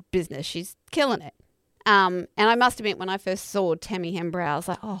own business. She's killing it. And I must admit, when I first saw Tammy Hembrow, I was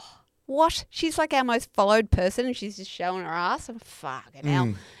like, oh, what? She's like our most followed person and she's just showing her ass. I'm fucking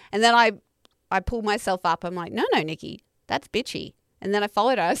hell. And then I pulled myself up. I'm like, no, Nikki, that's bitchy. And then I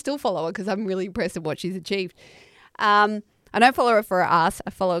followed her. I still follow her because I'm really impressed with what she's achieved. I don't follow her for her ass. I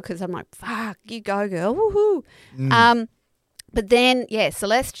follow her because I'm like, fuck, you go, girl. Woohoo. But then,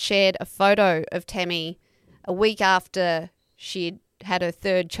 Celeste shared a photo of Tammy a week after she'd had her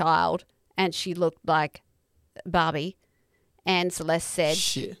third child and she looked like Barbie. And Celeste said,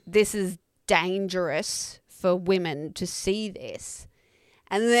 this is dangerous for women to see this.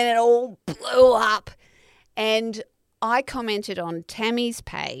 And then it all blew up. And I commented on Tammy's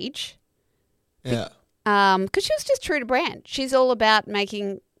page. Yeah. Because she was just true to brand. She's all about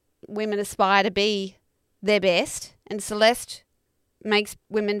making women aspire to be their best, and Celeste makes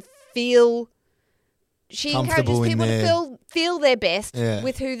women feel. She encourages people to feel their best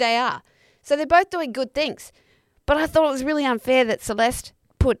with who they are. So they're both doing good things. But I thought it was really unfair that Celeste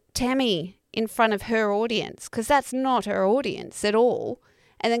put Tammy in front of her audience, because that's not her audience at all.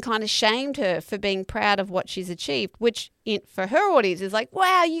 And then kind of shamed her for being proud of what she's achieved, which for her audience is like,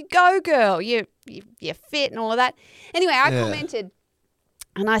 wow, you go, girl. You're fit and all of that. Anyway, I commented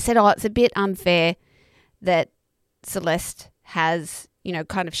and I said, it's a bit unfair that Celeste has,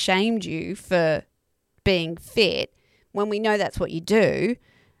 kind of shamed you for being fit when we know that's what you do.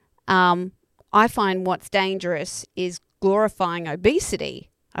 I find what's dangerous is glorifying obesity.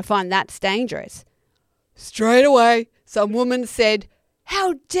 I find that's dangerous. Straight away, some woman said,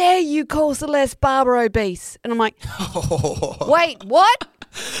 how dare you call Celeste Barber obese? And I'm like, wait, what?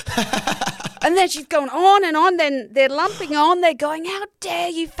 And then she's going on and on. Then they're lumping on. They're going, how dare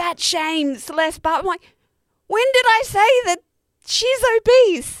you fat shame Celeste Barber? I'm like, When did I say that she's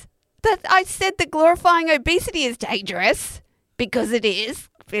obese? That I said that glorifying obesity is dangerous, because it is.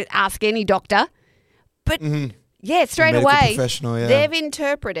 Ask any doctor. But yeah, straight away, they've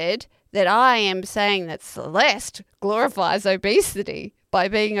interpreted that I am saying that Celeste glorifies obesity by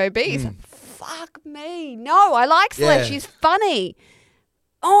being obese. Fuck me. No, I like Celeste. She's funny.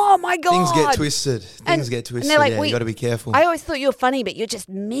 Oh, my God. Things get twisted. And they're like, you got to be careful. I always thought you were funny, but you're just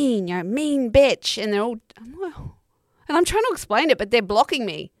mean. You're a mean bitch. And they're all, and I'm trying to explain it, but they're blocking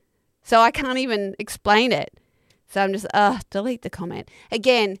me. So I can't even explain it. So I'm just, delete the comment.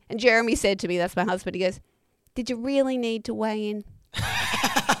 Again, and Jeremy said to me, that's my husband, he goes, did you really need to weigh in?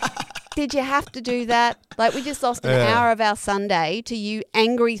 Did you have to do that? Like, we just lost an hour of our Sunday to you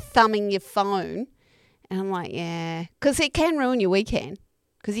angry thumbing your phone. And I'm like, yeah. Because it can ruin your weekend.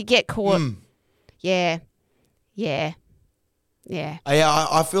 Because you get caught. Yeah. I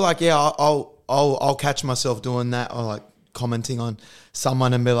feel like, I'll catch myself doing that, or like commenting on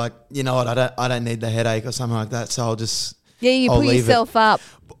someone and be like, you know what, I don't need the headache or something like that. So I'll just you pull yourself up.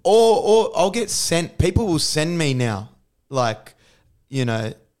 Or I'll get sent. People will send me now, like, you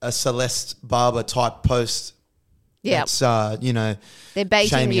know, a Celeste Barber type post. Yeah, it's they're baiting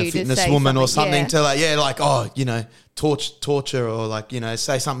shaming you a fitness to say woman or something yeah. to torture or like, you know,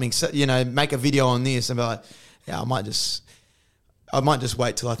 say something, you know, make a video on this and be like, yeah, I might just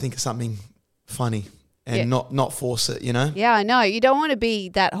wait till I think of something funny and not force it, you know. Yeah, I know. You don't want to be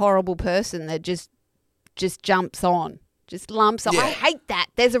that horrible person that just jumps on, just lumps on. Yeah. I hate that.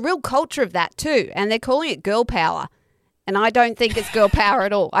 There's a real culture of that too, and they're calling it girl power. And I don't think it's girl power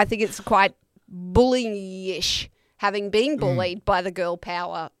at all. I think it's quite bullying-ish, having been bullied by the girl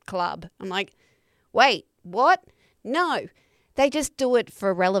power club. I'm like, wait, what? No, they just do it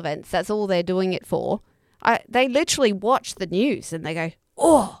for relevance. That's all they're doing it for. They literally watch the news and they go,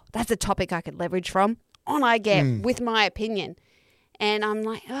 oh, that's a topic I could leverage from. On I get with my opinion. And I'm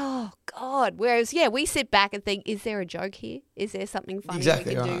like, oh, God. Whereas, we sit back and think, is there a joke here? Is there something funny we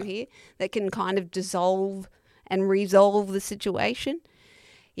can do here that can kind of dissolve and resolve the situation?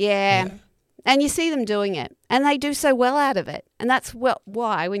 Yeah. And you see them doing it. And they do so well out of it. And that's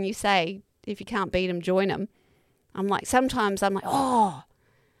why when you say, if you can't beat them, join them. I'm like, sometimes I'm like, oh,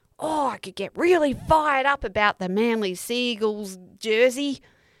 I could get really fired up about the Manly Seagulls jersey.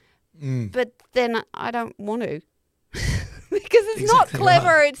 But then I don't want to. Because it's not clever.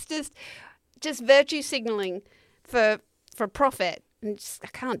 Right. It's just virtue signaling for profit. And I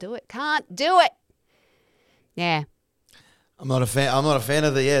can't do it. Can't do it. Yeah. I'm not a fan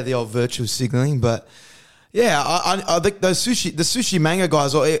of the old virtue signaling, but yeah, I think the sushi manga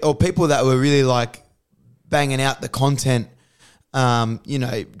guys or people that were really like banging out the content, you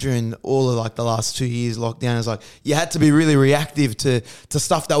know, during all of like the last 2 years lockdown, is like you had to be really reactive to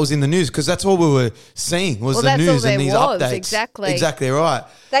stuff that was in the news, because that's all we were seeing was the news and these updates. Exactly right.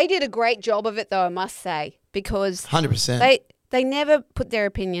 They did a great job of it, though, I must say, because 100%. They never put their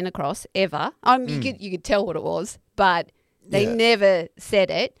opinion across ever. You could tell what it was, but they never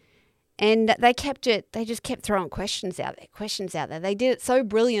said it, and they kept it. They just kept throwing questions out there. They did it so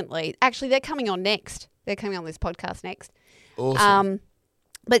brilliantly. Actually, they're coming on next. They're coming on this podcast next. Awesome.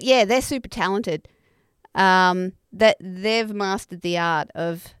 But yeah, they're super talented. That they've mastered the art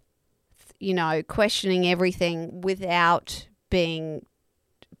of, you know, questioning everything without being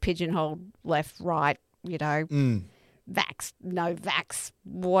pigeonholed left, right. You know, vax, no vax,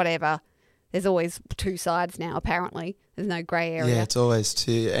 whatever. There's always two sides now, apparently. There's no grey area. Yeah, it's always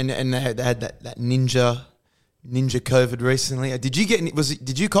two. And they had that ninja COVID recently. Did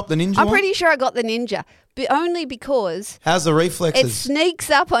you cop the ninja I'm one? pretty sure I got the ninja, but only because... How's the reflexes? It sneaks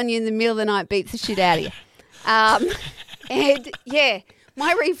up on you in the middle of the night, beats the shit out of you. And, yeah,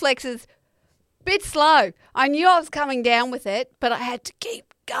 my reflexes, bit slow. I knew I was coming down with it, but I had to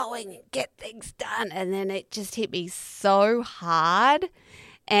keep going and get things done. And then it just hit me so hard.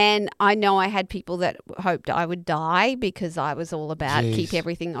 And I know I had people that hoped I would die because I was all about keep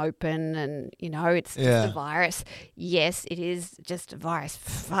everything open and, you know, it's just a virus. Yes, it is just a virus.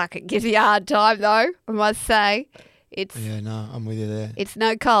 Fuck, it gives you a hard time though, I must say. I'm with you there. It's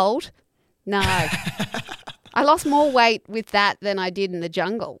no cold. No. I lost more weight with that than I did in the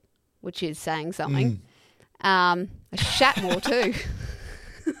jungle, which is saying something. I shat more too.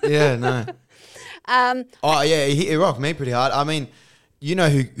 Yeah, no. It rocked me pretty hard. I mean... You know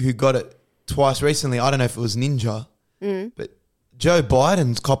who got it twice recently? I don't know if it was Ninja, but Joe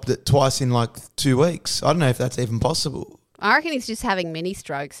Biden's copped it twice in like 2 weeks. I don't know if that's even possible. I reckon he's just having mini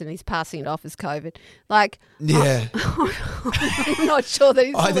strokes and he's passing it off as COVID. Like, yeah. I'm not sure that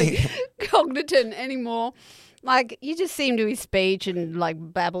he's fully cognizant anymore. Like, you just seem to his speech and like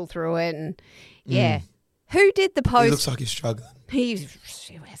babble through it and Who did the post? He looks like he's struggling. He's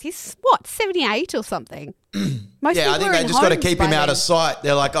what, 78 or something? Most Yeah, I people think are they in just got to homes keep by him out then. of sight.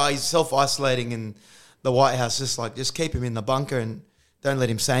 They're like, oh, he's self-isolating in the White House. Just keep him in the bunker and don't let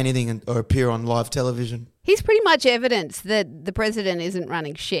him say anything or appear on live television. He's pretty much evidence that the president isn't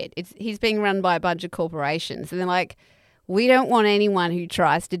running shit. He's being run by a bunch of corporations. And they're like, we don't want anyone who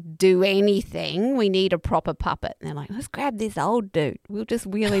tries to do anything. We need a proper puppet. And they're like, let's grab this old dude. We'll just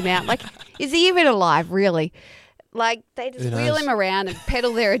wheel him out. Like, is he even alive, really? Like, they just wheel him around and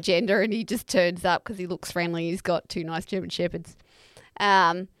peddle their agenda, and he just turns up because he looks friendly. He's got 2 nice German Shepherds.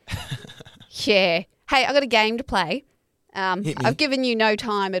 Yeah. Hey, I got a game to play. I've given you no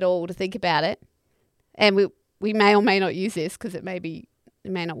time at all to think about it. And we may or may not use this because it may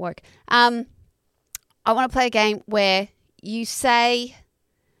not work. I want to play a game where you say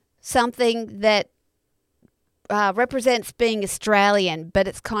something that represents being Australian, but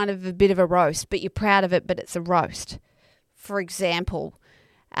it's kind of a bit of a roast, but you're proud of it, but it's a roast. For example,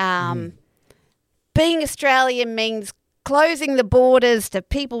 being Australian means closing the borders to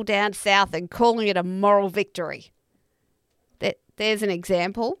people down south and calling it a moral victory. There's an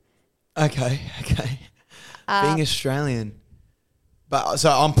example. Okay. Being Australian. But so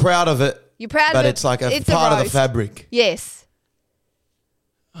I'm proud of it. You're proud of it. But it's like a part of the fabric. Yes.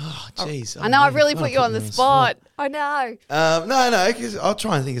 Oh, jeez. I know I really put you on the spot. I know. No, because I'll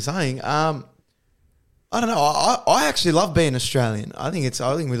try and think of something. I don't know. I actually love being Australian. I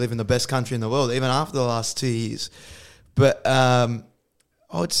think we live in the best country in the world, even after the last 2 years. But I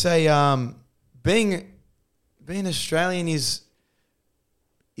would say being Australian is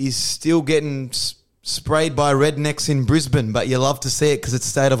still getting sprayed by rednecks in Brisbane, but you love to see it because it's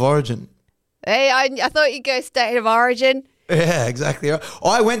state of origin. Hey, I thought you'd go state of origin. Yeah, exactly.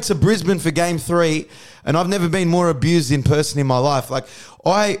 I went to Brisbane for Game 3, and I've never been more abused in person in my life. Like,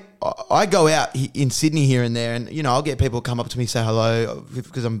 I go out in Sydney here and there, and, you know, I'll get people come up to me, say hello,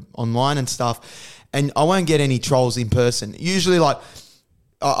 because I'm online and stuff, and I won't get any trolls in person. Usually, like,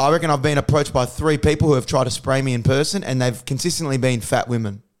 I reckon I've been approached by 3 people who have tried to spray me in person, and they've consistently been fat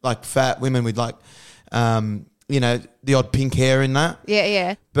women. Like, fat women with, like, you know, the odd pink hair in that.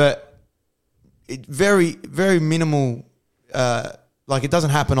 Yeah. But it very, very minimal. Like, it doesn't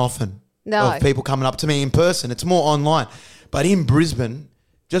happen often. No. Of people coming up to me in person. It's more online. But in Brisbane,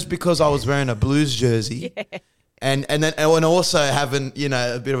 just because I was wearing a Blues jersey, and also having, you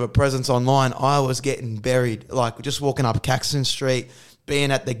know, a bit of a presence online, I was getting buried. Like, just walking up Caxton Street,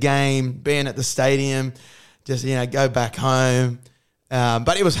 being at the game, being at the stadium, just, you know, go back home.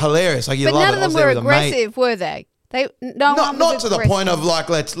 But it was hilarious. Like, but none of them were aggressive, were they? Not to the point of like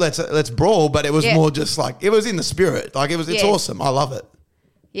let's brawl, but it was more just like it was in the spirit. Like it's awesome. I love it.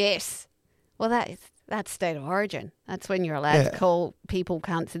 Yes. Well, that's state of origin. That's when you're allowed to call people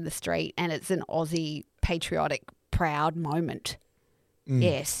cunts in the street, and it's an Aussie patriotic proud moment.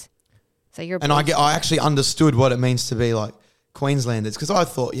 Yes. So you're. And I actually understood what it means to be like Queenslanders, because I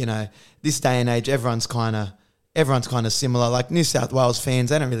thought, you know, this day and age everyone's kind of similar. Like New South Wales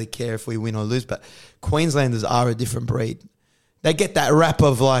fans, they don't really care if we win or lose, but Queenslanders are a different breed. They get that rap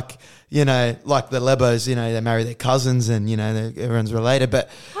of like, you know, like the Lebos, you know, they marry their cousins and, you know, everyone's related. But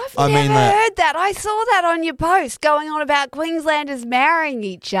I've never heard that. I saw that on your post going on about Queenslanders marrying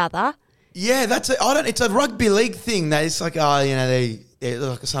each other. Yeah, it's a rugby league thing. That it's like, oh, you know, they're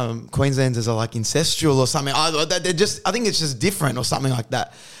like some Queenslanders are like incestual or something. I think it's just different or something like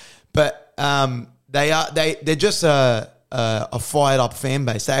that. But they're just a fired up fan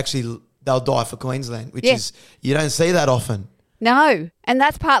base. They'll die for Queensland, which is, you don't see that often. No, and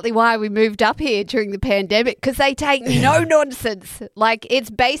that's partly why we moved up here during the pandemic, because they take no nonsense. Like,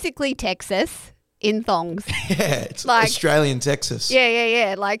 it's basically Texas in thongs. Yeah, it's like Australian Texas.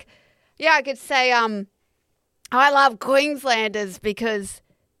 Yeah. Like, yeah, I could say I love Queenslanders because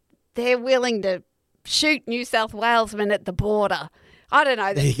they're willing to shoot New South Walesmen at the border. I don't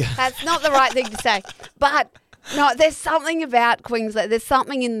know. That's not the right thing to say. But no, there's something about Queensland. There's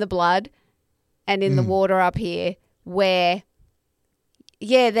something in the blood and in the water up here where,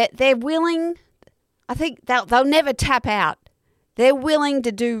 they're willing. I think they'll never tap out. They're willing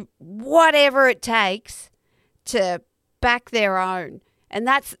to do whatever it takes to back their own. And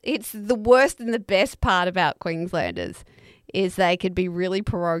it's the worst and the best part about Queenslanders is they could be really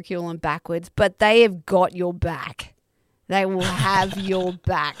parochial and backwards, but they have got your back. They will have your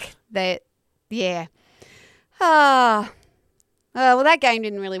back. Well, that game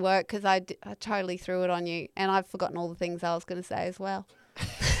didn't really work because I totally threw it on you, and I've forgotten all the things I was going to say as well.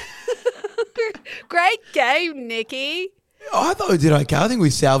 Great game, Nikki. I thought we did okay. I think we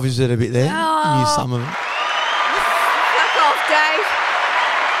salvaged it a bit there. Knew some of it. Fuck off, Dave.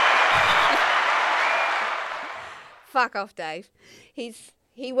 Fuck off, Dave.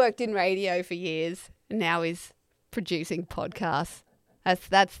 He worked in radio for years and now he's producing podcasts.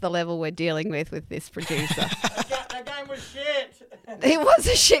 That's the level we're dealing with this producer. That game was shit. It was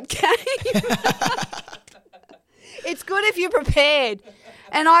a shit game. It's good if you're prepared.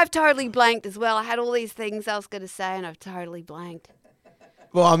 And I've totally blanked as well. I had all these things I was going to say and I've totally blanked.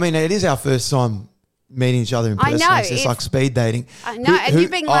 Well, I mean, it is our first time meeting each other in person. I know. It's like speed dating. I know. And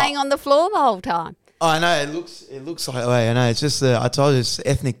you've been laying on the floor the whole time. I know. It looks like that way. I know. It's just, I told you, it's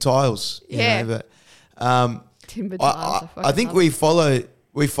ethnic tiles. You know, but Timber tiles. I think we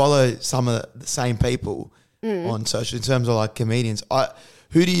follow some of the same people on social in terms of like comedians.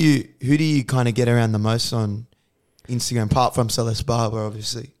 Who do you kind of get around the most on Instagram, apart from Celeste Barber,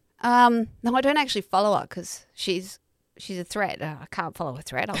 obviously? No, I don't actually follow her because she's a threat. I can't follow a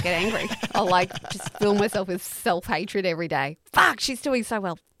threat. I'll get angry. I'll just fill myself with self-hatred every day. Fuck, she's doing so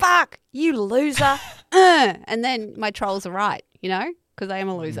well. Fuck, you loser. And then my trolls are right, because I am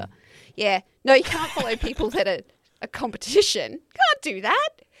a loser. Yeah. No, you can't follow people that are a competition. Can't do that.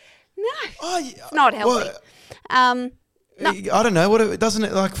 No, it's not healthy. No. I don't know. Doesn't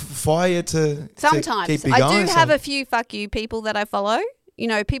it like fire you to sometimes keep you going? I do have a few fuck you people that I follow.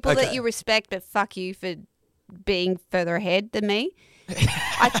 People that you respect, but fuck you for being further ahead than me.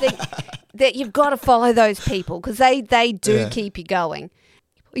 I think that you've got to follow those people because they do keep you going.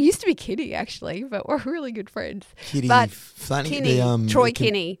 We used to be Kitty actually, but we're really good friends. Kitty, Troy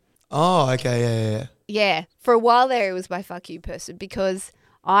Kinney. Oh, okay, yeah. Yeah, for a while there, it was my fuck you person because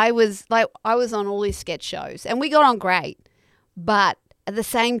I was on all these sketch shows and we got on great, but at the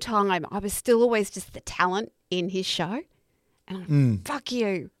same time, I was still always just the talent in his show. And I'm fuck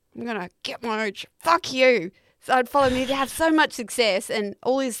you. I'm going to get my own fuck you. So I'd follow me to have so much success and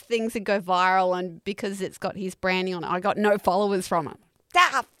all his things would go viral and because it's got his branding on it, I got no followers from him.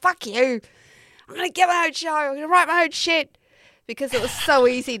 Fuck you. I'm going to get my own show. I'm going to write my own shit. Because it was so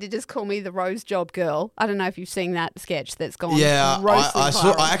easy to just call me the Rose Job Girl. I don't know if you've seen that sketch that's gone. Yeah,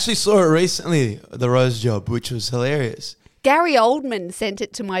 I actually saw it recently, the Rose Job, which was hilarious. Gary Oldman sent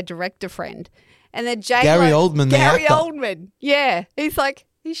it to my director friend. And then Gary Oldman, the actor. Gary Oldman, yeah.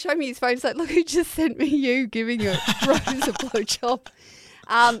 He showed me his phone. He's like, look who just sent me you giving a Rose a blowjob.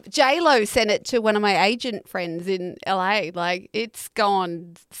 J-Lo sent it to one of my agent friends in LA. Like, it's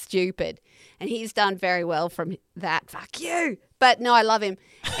gone stupid. And he's done very well from that. Fuck you. But no, I love him.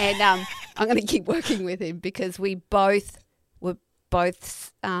 And I'm going to keep working with him because we were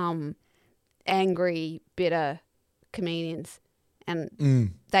both angry, bitter comedians.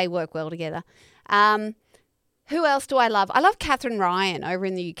 And they work well together. Who else do I love? I love Catherine Ryan over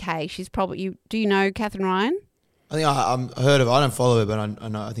in the UK. She's probably, do you know Catherine Ryan? I think I've heard of her. I don't follow her, but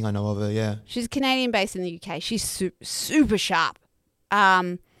I think I know of her, yeah. She's Canadian based in the UK. She's super sharp.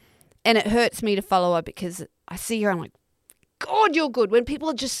 And it hurts me to follow her because I see her, I'm like, God, you're good. When people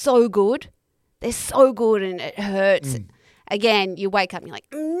are just so good, they're so good and it hurts. Again, you wake up and you're like,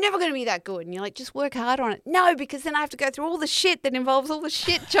 I'm never going to be that good. And you're like, just work harder on it. No, because then I have to go through all the shit that involves all the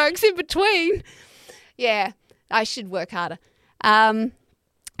shit jokes in between. Yeah, I should work harder. Who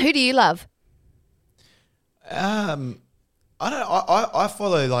do you love? I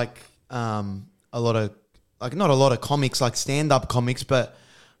follow like a lot of like not a lot of comics like stand-up comics, but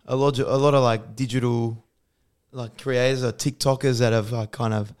a lot of like digital like creators or TikTokers that have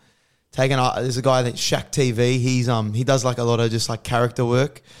kind of taken. There's a guy that Shaq TV. He does like a lot of just like character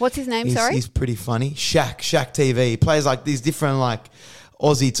work. What's his name? Sorry, he's pretty funny. Shaq TV. He plays like these different like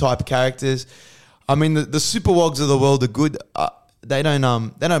Aussie type characters. I mean the Super Wogs of the world are good. They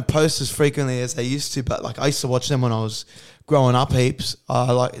don't post as frequently as they used to, but like I used to watch them when I was growing up heaps.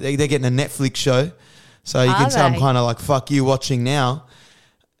 Like they're getting a Netflix show, so you can tell I'm kind of like fuck you watching now.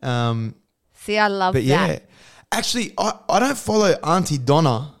 See, I love that. But yeah, actually, I don't follow Auntie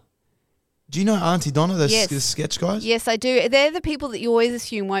Donna. Do you know Auntie Donna, the sketch guys? Yes, I do. They're the people that you always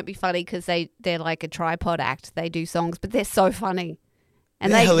assume won't be funny because they're like a tripod act. They do songs, but they're so funny,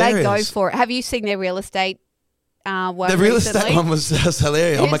 and they go for it. Have you seen their real estate? The real estate one was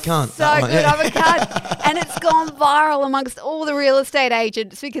hilarious. I'm a cunt. So good. I'm a cunt. And it's gone viral amongst all the real estate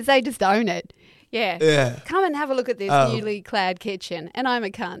agents because they just own it. Yeah. Come and have a look at this newly clad kitchen. And I'm a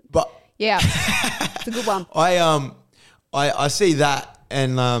cunt. But yeah. It's a good one. I see that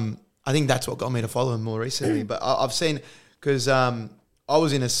and I think that's what got me to follow him more recently. But I've seen because I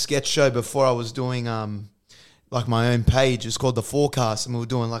was in a sketch show before I was doing like my own page. It's called The Forecast and we were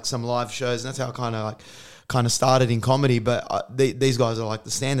doing like some live shows and that's how I kind of started in comedy, but these guys are like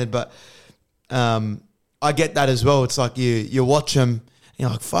the standard. But I get that as well. It's like you watch them, and you're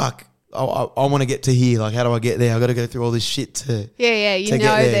like, fuck, I want to get to here. Like, how do I get there? I got to go through all this shit to you know get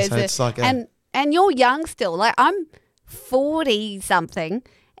there. there's so it's like and you're young still. Like 40 something,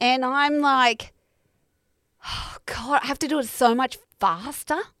 and I'm like, oh God, I have to do it so much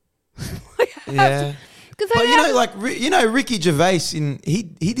faster. Yeah. But Ricky Gervais he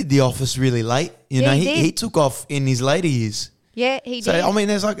did The Office really late. He took off in his later years. Yeah, he did. So I mean,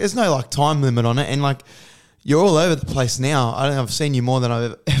 there's no like time limit on it, and like you're all over the place now. I don't know, I've seen you more than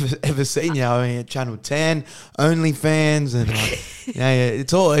I've ever seen you. I mean, at Channel 10, OnlyFans, and like,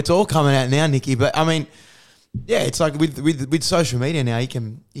 it's all coming out now, Nikki. But I mean, yeah, it's like with social media now, you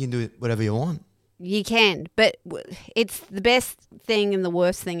can do whatever you want. You can, but it's the best thing and the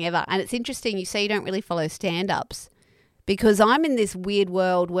worst thing ever. And it's interesting, you say you don't really follow stand-ups, because I'm in this weird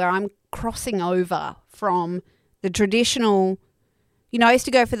world where I'm crossing over from the traditional, I used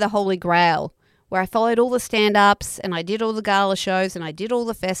to go for the Holy Grail, where I followed all the stand-ups and I did all the gala shows and I did all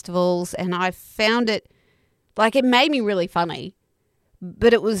the festivals, and I found it, like, it made me really funny,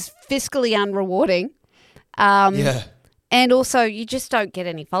 but it was fiscally unrewarding. Yeah. And also, you just don't get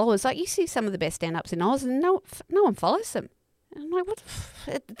any followers. Like, you see some of the best stand-ups in Oz and no one follows them. And I'm like, what?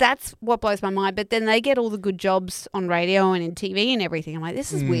 That's what blows my mind. But then they get all the good jobs on radio and in TV and everything. I'm like,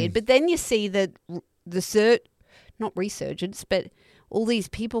 this is weird. But then you see not resurgence, but all these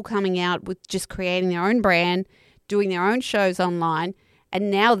people coming out with just creating their own brand, doing their own shows online, and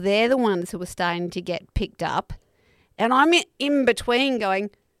now they're the ones who are starting to get picked up. And I'm in between going,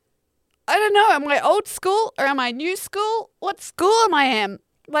 I don't know, am I old school or am I new school? What school am I?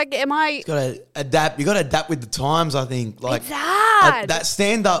 Like, am I... You got to adapt. You got to adapt with the times, I think. Like, it's hard. The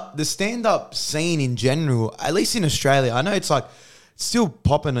stand-up scene in general, at least in Australia, I know it's like still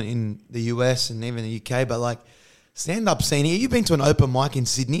popping in the US and even the UK, but like stand-up scene here, you've been to an open mic in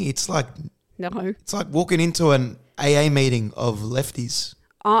Sydney, it's like... No. It's like walking into an AA meeting of lefties.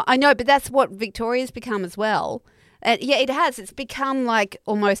 I know, but that's what Victoria's become as well. Yeah, it has. It's become like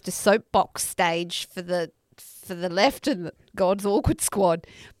almost a soapbox stage for the left and the God's Awkward Squad.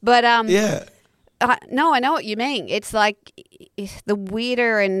 But yeah, no, I know what you mean. It's like the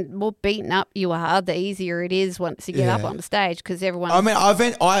weirder and more beaten up you are, the easier it is once you get up on the stage, because everyone. I mean,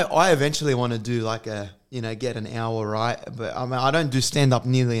 I eventually want to do like get an hour, right? But I mean, I don't do stand up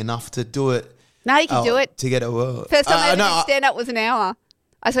nearly enough to do it. No, you can do it to get it well. First time I ever did stand up was an hour.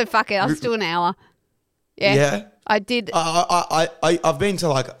 I said, fuck it, I'll just do an hour. Yeah. I did. I've been to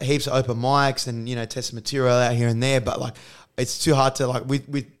like heaps of open mics and, test material out here and there, but like it's too hard to like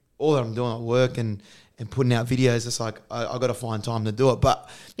with all that I'm doing at work and putting out videos, it's like I got to find time to do it. But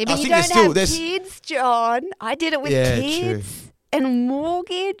yeah, I but think you don't have kids, John. I did it with kids and a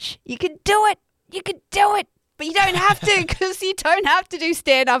mortgage. You could do it. But you don't have to, because you don't have to do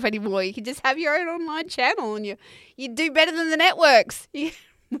stand-up anymore. You can just have your own online channel and you do better than the networks. You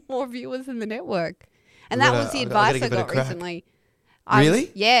get more viewers than the network. And that was the advice I got recently.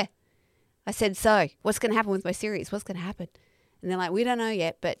 Really? Yeah. I said, so what's going to happen with my series? What's going to happen? And they're like, we don't know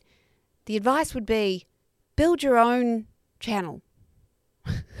yet. But the advice would be build your own channel.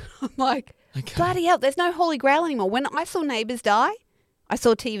 I'm like, bloody hell, there's no Holy Grail anymore. When I saw Neighbours die, I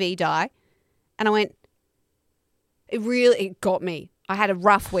saw TV die, and I went, it got me. I had a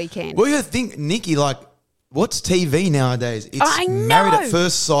rough weekend. Well, you think, Nikki, like, what's TV nowadays? It's Married at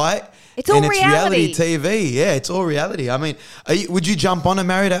First Sight. It's all reality. It's reality TV. Yeah, it's all reality. I mean, would you jump on a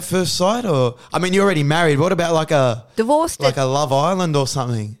Married at First Sight? Or, I mean, you're already married. What about like a... Divorced. Like a Love Island or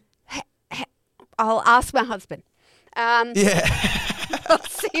something? I'll ask my husband. Yeah. I'll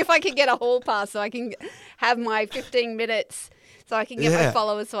see if I can get a hall pass so I can have my 15 minutes so I can get my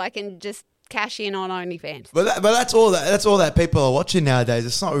followers so I can just cash in on OnlyFans. But that's all that people are watching nowadays.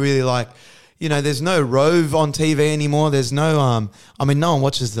 It's not really like... there's no Rove on TV anymore. There's no, no one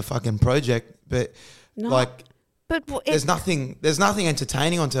watches the fucking Project, but there's nothing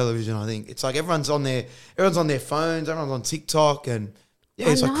entertaining on television. I think it's like everyone's on their phones, everyone's on TikTok, and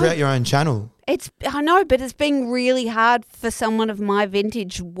it's like create your own channel. I know, but it's been really hard for someone of my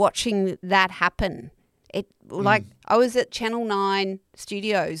vintage watching that happen. I was at Channel 9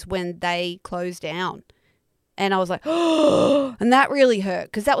 Studios when they closed down. And I was like, oh, and that really hurt,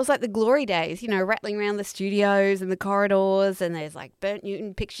 because that was like the glory days, rattling around the studios and the corridors, and there's like Burnt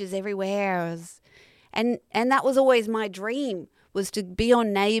Newton pictures everywhere. And that was always my dream, was to be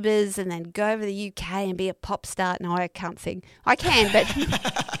on Neighbours and then go over to the UK and be a pop star. No, I can't sing. I can,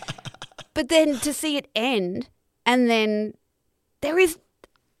 but then to see it end, and then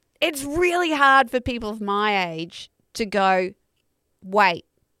it's really hard for people of my age to go, wait,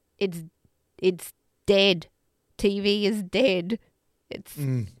 it's dead. TV is dead.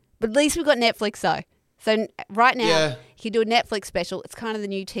 But at least we've got Netflix though. So right now, you can do a Netflix special. It's kind of the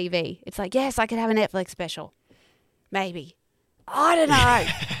new TV. It's like, yes, I could have a Netflix special. Maybe. I don't know.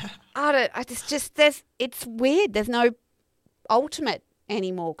 It's weird. There's no Ultimate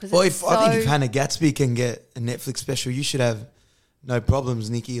anymore because I think if Hannah Gatsby can get a Netflix special, you should have no problems,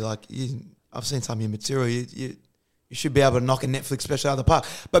 Nikki. Like I've seen some of your material. You should be able to knock a Netflix special out of the park.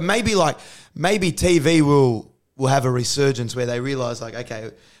 But maybe TV will have a resurgence where they realise like,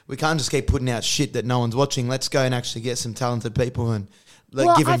 okay, we can't just keep putting out shit that no one's watching. Let's go and actually get some talented people and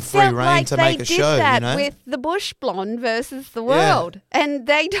give them free reign to make a show. They did that you know? with The Bush Blonde versus The World, and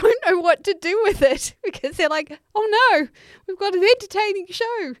they don't know what to do with it because they're like, oh no, we've got an entertaining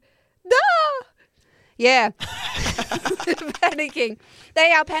show. No. Yeah. Panicking.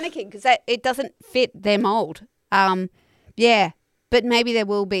 They are panicking because it doesn't fit their mould. Yeah. But maybe there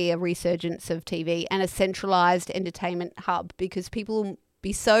will be a resurgence of TV and a centralised entertainment hub because people will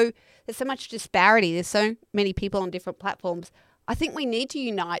be there's so much disparity. There's so many people on different platforms. I think we need to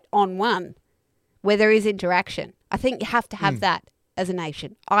unite on one where there is interaction. I think you have to have that as a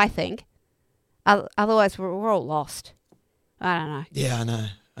nation, I think. Otherwise, we're all lost. I don't know. Yeah, I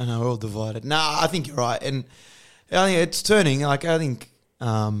know. We're all divided. No, I think you're right. And I think it's turning. Like, I think,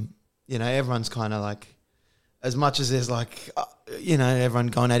 everyone's kind of like, as much as there's like, everyone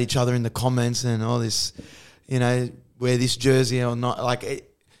going at each other in the comments and all this, wear this jersey or not. Like,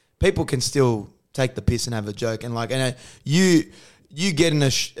 people can still take the piss and have a joke. And like, you getting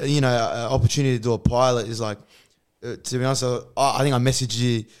an opportunity to do a pilot is like, to be honest, I think I messaged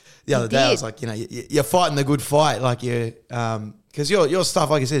you the other day. I was like, you're fighting the good fight. Like because your stuff,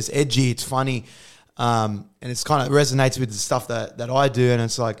 like I said, it's edgy, it's funny, and it's kind of resonates with the stuff that I do. And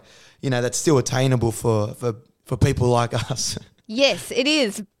it's like, that's still attainable for people like us. Yes, it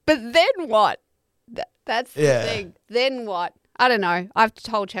is. But then what? That's the thing. Then what? I don't know. I've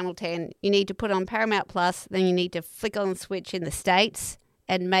told Channel 10 you need to put on Paramount Plus, then you need to flick on the switch in the States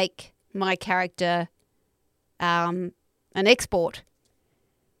and make my character an export.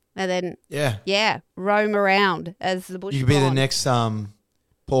 And then, roam around as the bush. You could be the next Paul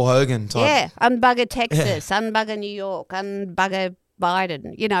Hogan type. Yeah, unbugger Texas, unbugger New York, unbugger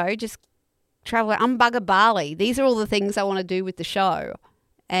Biden, just travel, unbugger Bali. These are all the things I want to do with the show.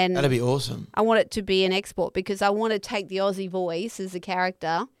 And that'd be awesome. I want it to be an export because I want to take the Aussie voice as a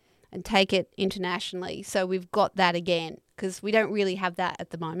character and take it internationally. So we've got that again because we don't really have that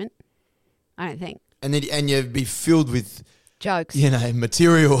at the moment, I don't think. And you'd be filled with jokes,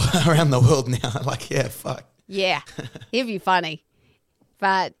 material around the world now. Like, yeah, fuck. Yeah, it'd be funny.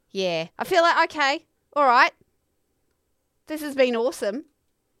 But yeah, I feel like, okay, all right. This has been awesome.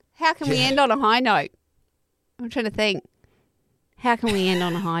 How can we end on a high note? I'm trying to think. How can we end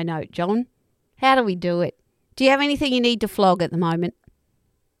on a high note, John? How do we do it? Do you have anything you need to flog at the moment?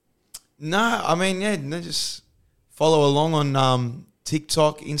 No, I mean, just follow along on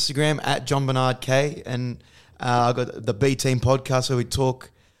TikTok, Instagram at Jon-Bernard K. And I got the B Team podcast where we talk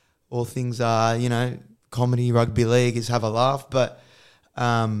all things, comedy, rugby league, is have a laugh. But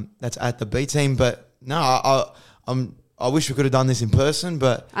that's at the B Team. But no, I wish we could have done this in person,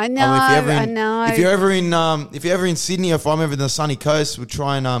 but I know. If you're ever in Sydney, or if I'm ever in the sunny coast, we'll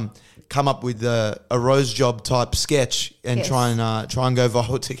try and come up with a Rose Job type sketch and try and go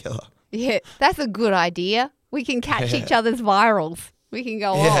viral together. Yeah, that's a good idea. We can catch each other's virals. We can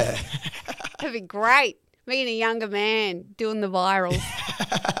go off. That'd be great. Me and a younger man doing the virals.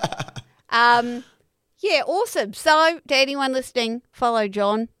 Awesome. So, to anyone listening, follow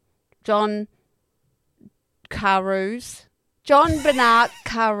Jon Kairouz. Jon-Bernard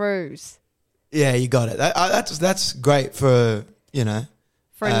Kairouz. Yeah, you got it. That's great for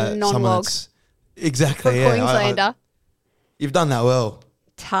for a non-log. Exactly. For Queenslander. You've done that well.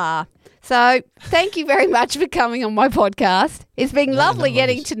 Ta. So thank you very much for coming on my podcast. It's been lovely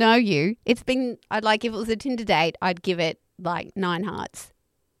getting to know you. It's been, if it was a Tinder date, I'd give it like 9 hearts.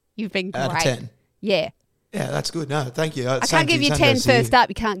 You've been great. Out of 10. Yeah. Yeah, that's good. No, thank you. I can't give you 10 first up.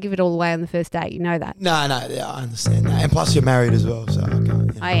 You can't give it all the way on the first date. You know that. No, yeah, I understand that. And plus you're married as well, so I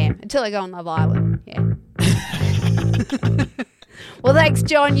can't. I am. Until I go on Love Island. Yeah. Well, thanks,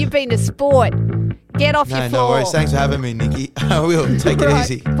 John. You've been a sport. Get off your floor. No worries. Thanks for having me, Nikki. I will. Take it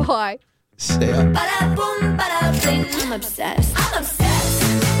easy. Bye. See ya.